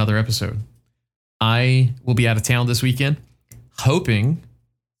release another episode. I will be out of town this weekend, hoping,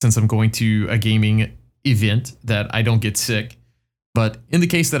 since I'm going to a gaming event, that I don't get sick. But in the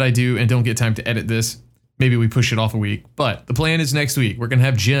case that I do and don't get time to edit this, maybe we push it off a week. But the plan is next week. We're going to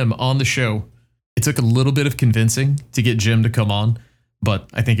have Jim on the show. It took a little bit of convincing to get Jim to come on, but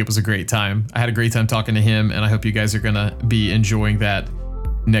I think it was a great time. I had a great time talking to him, and I hope you guys are going to be enjoying that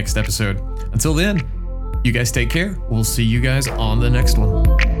next episode. Until then, you guys take care. We'll see you guys on the next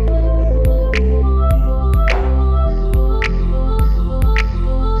one.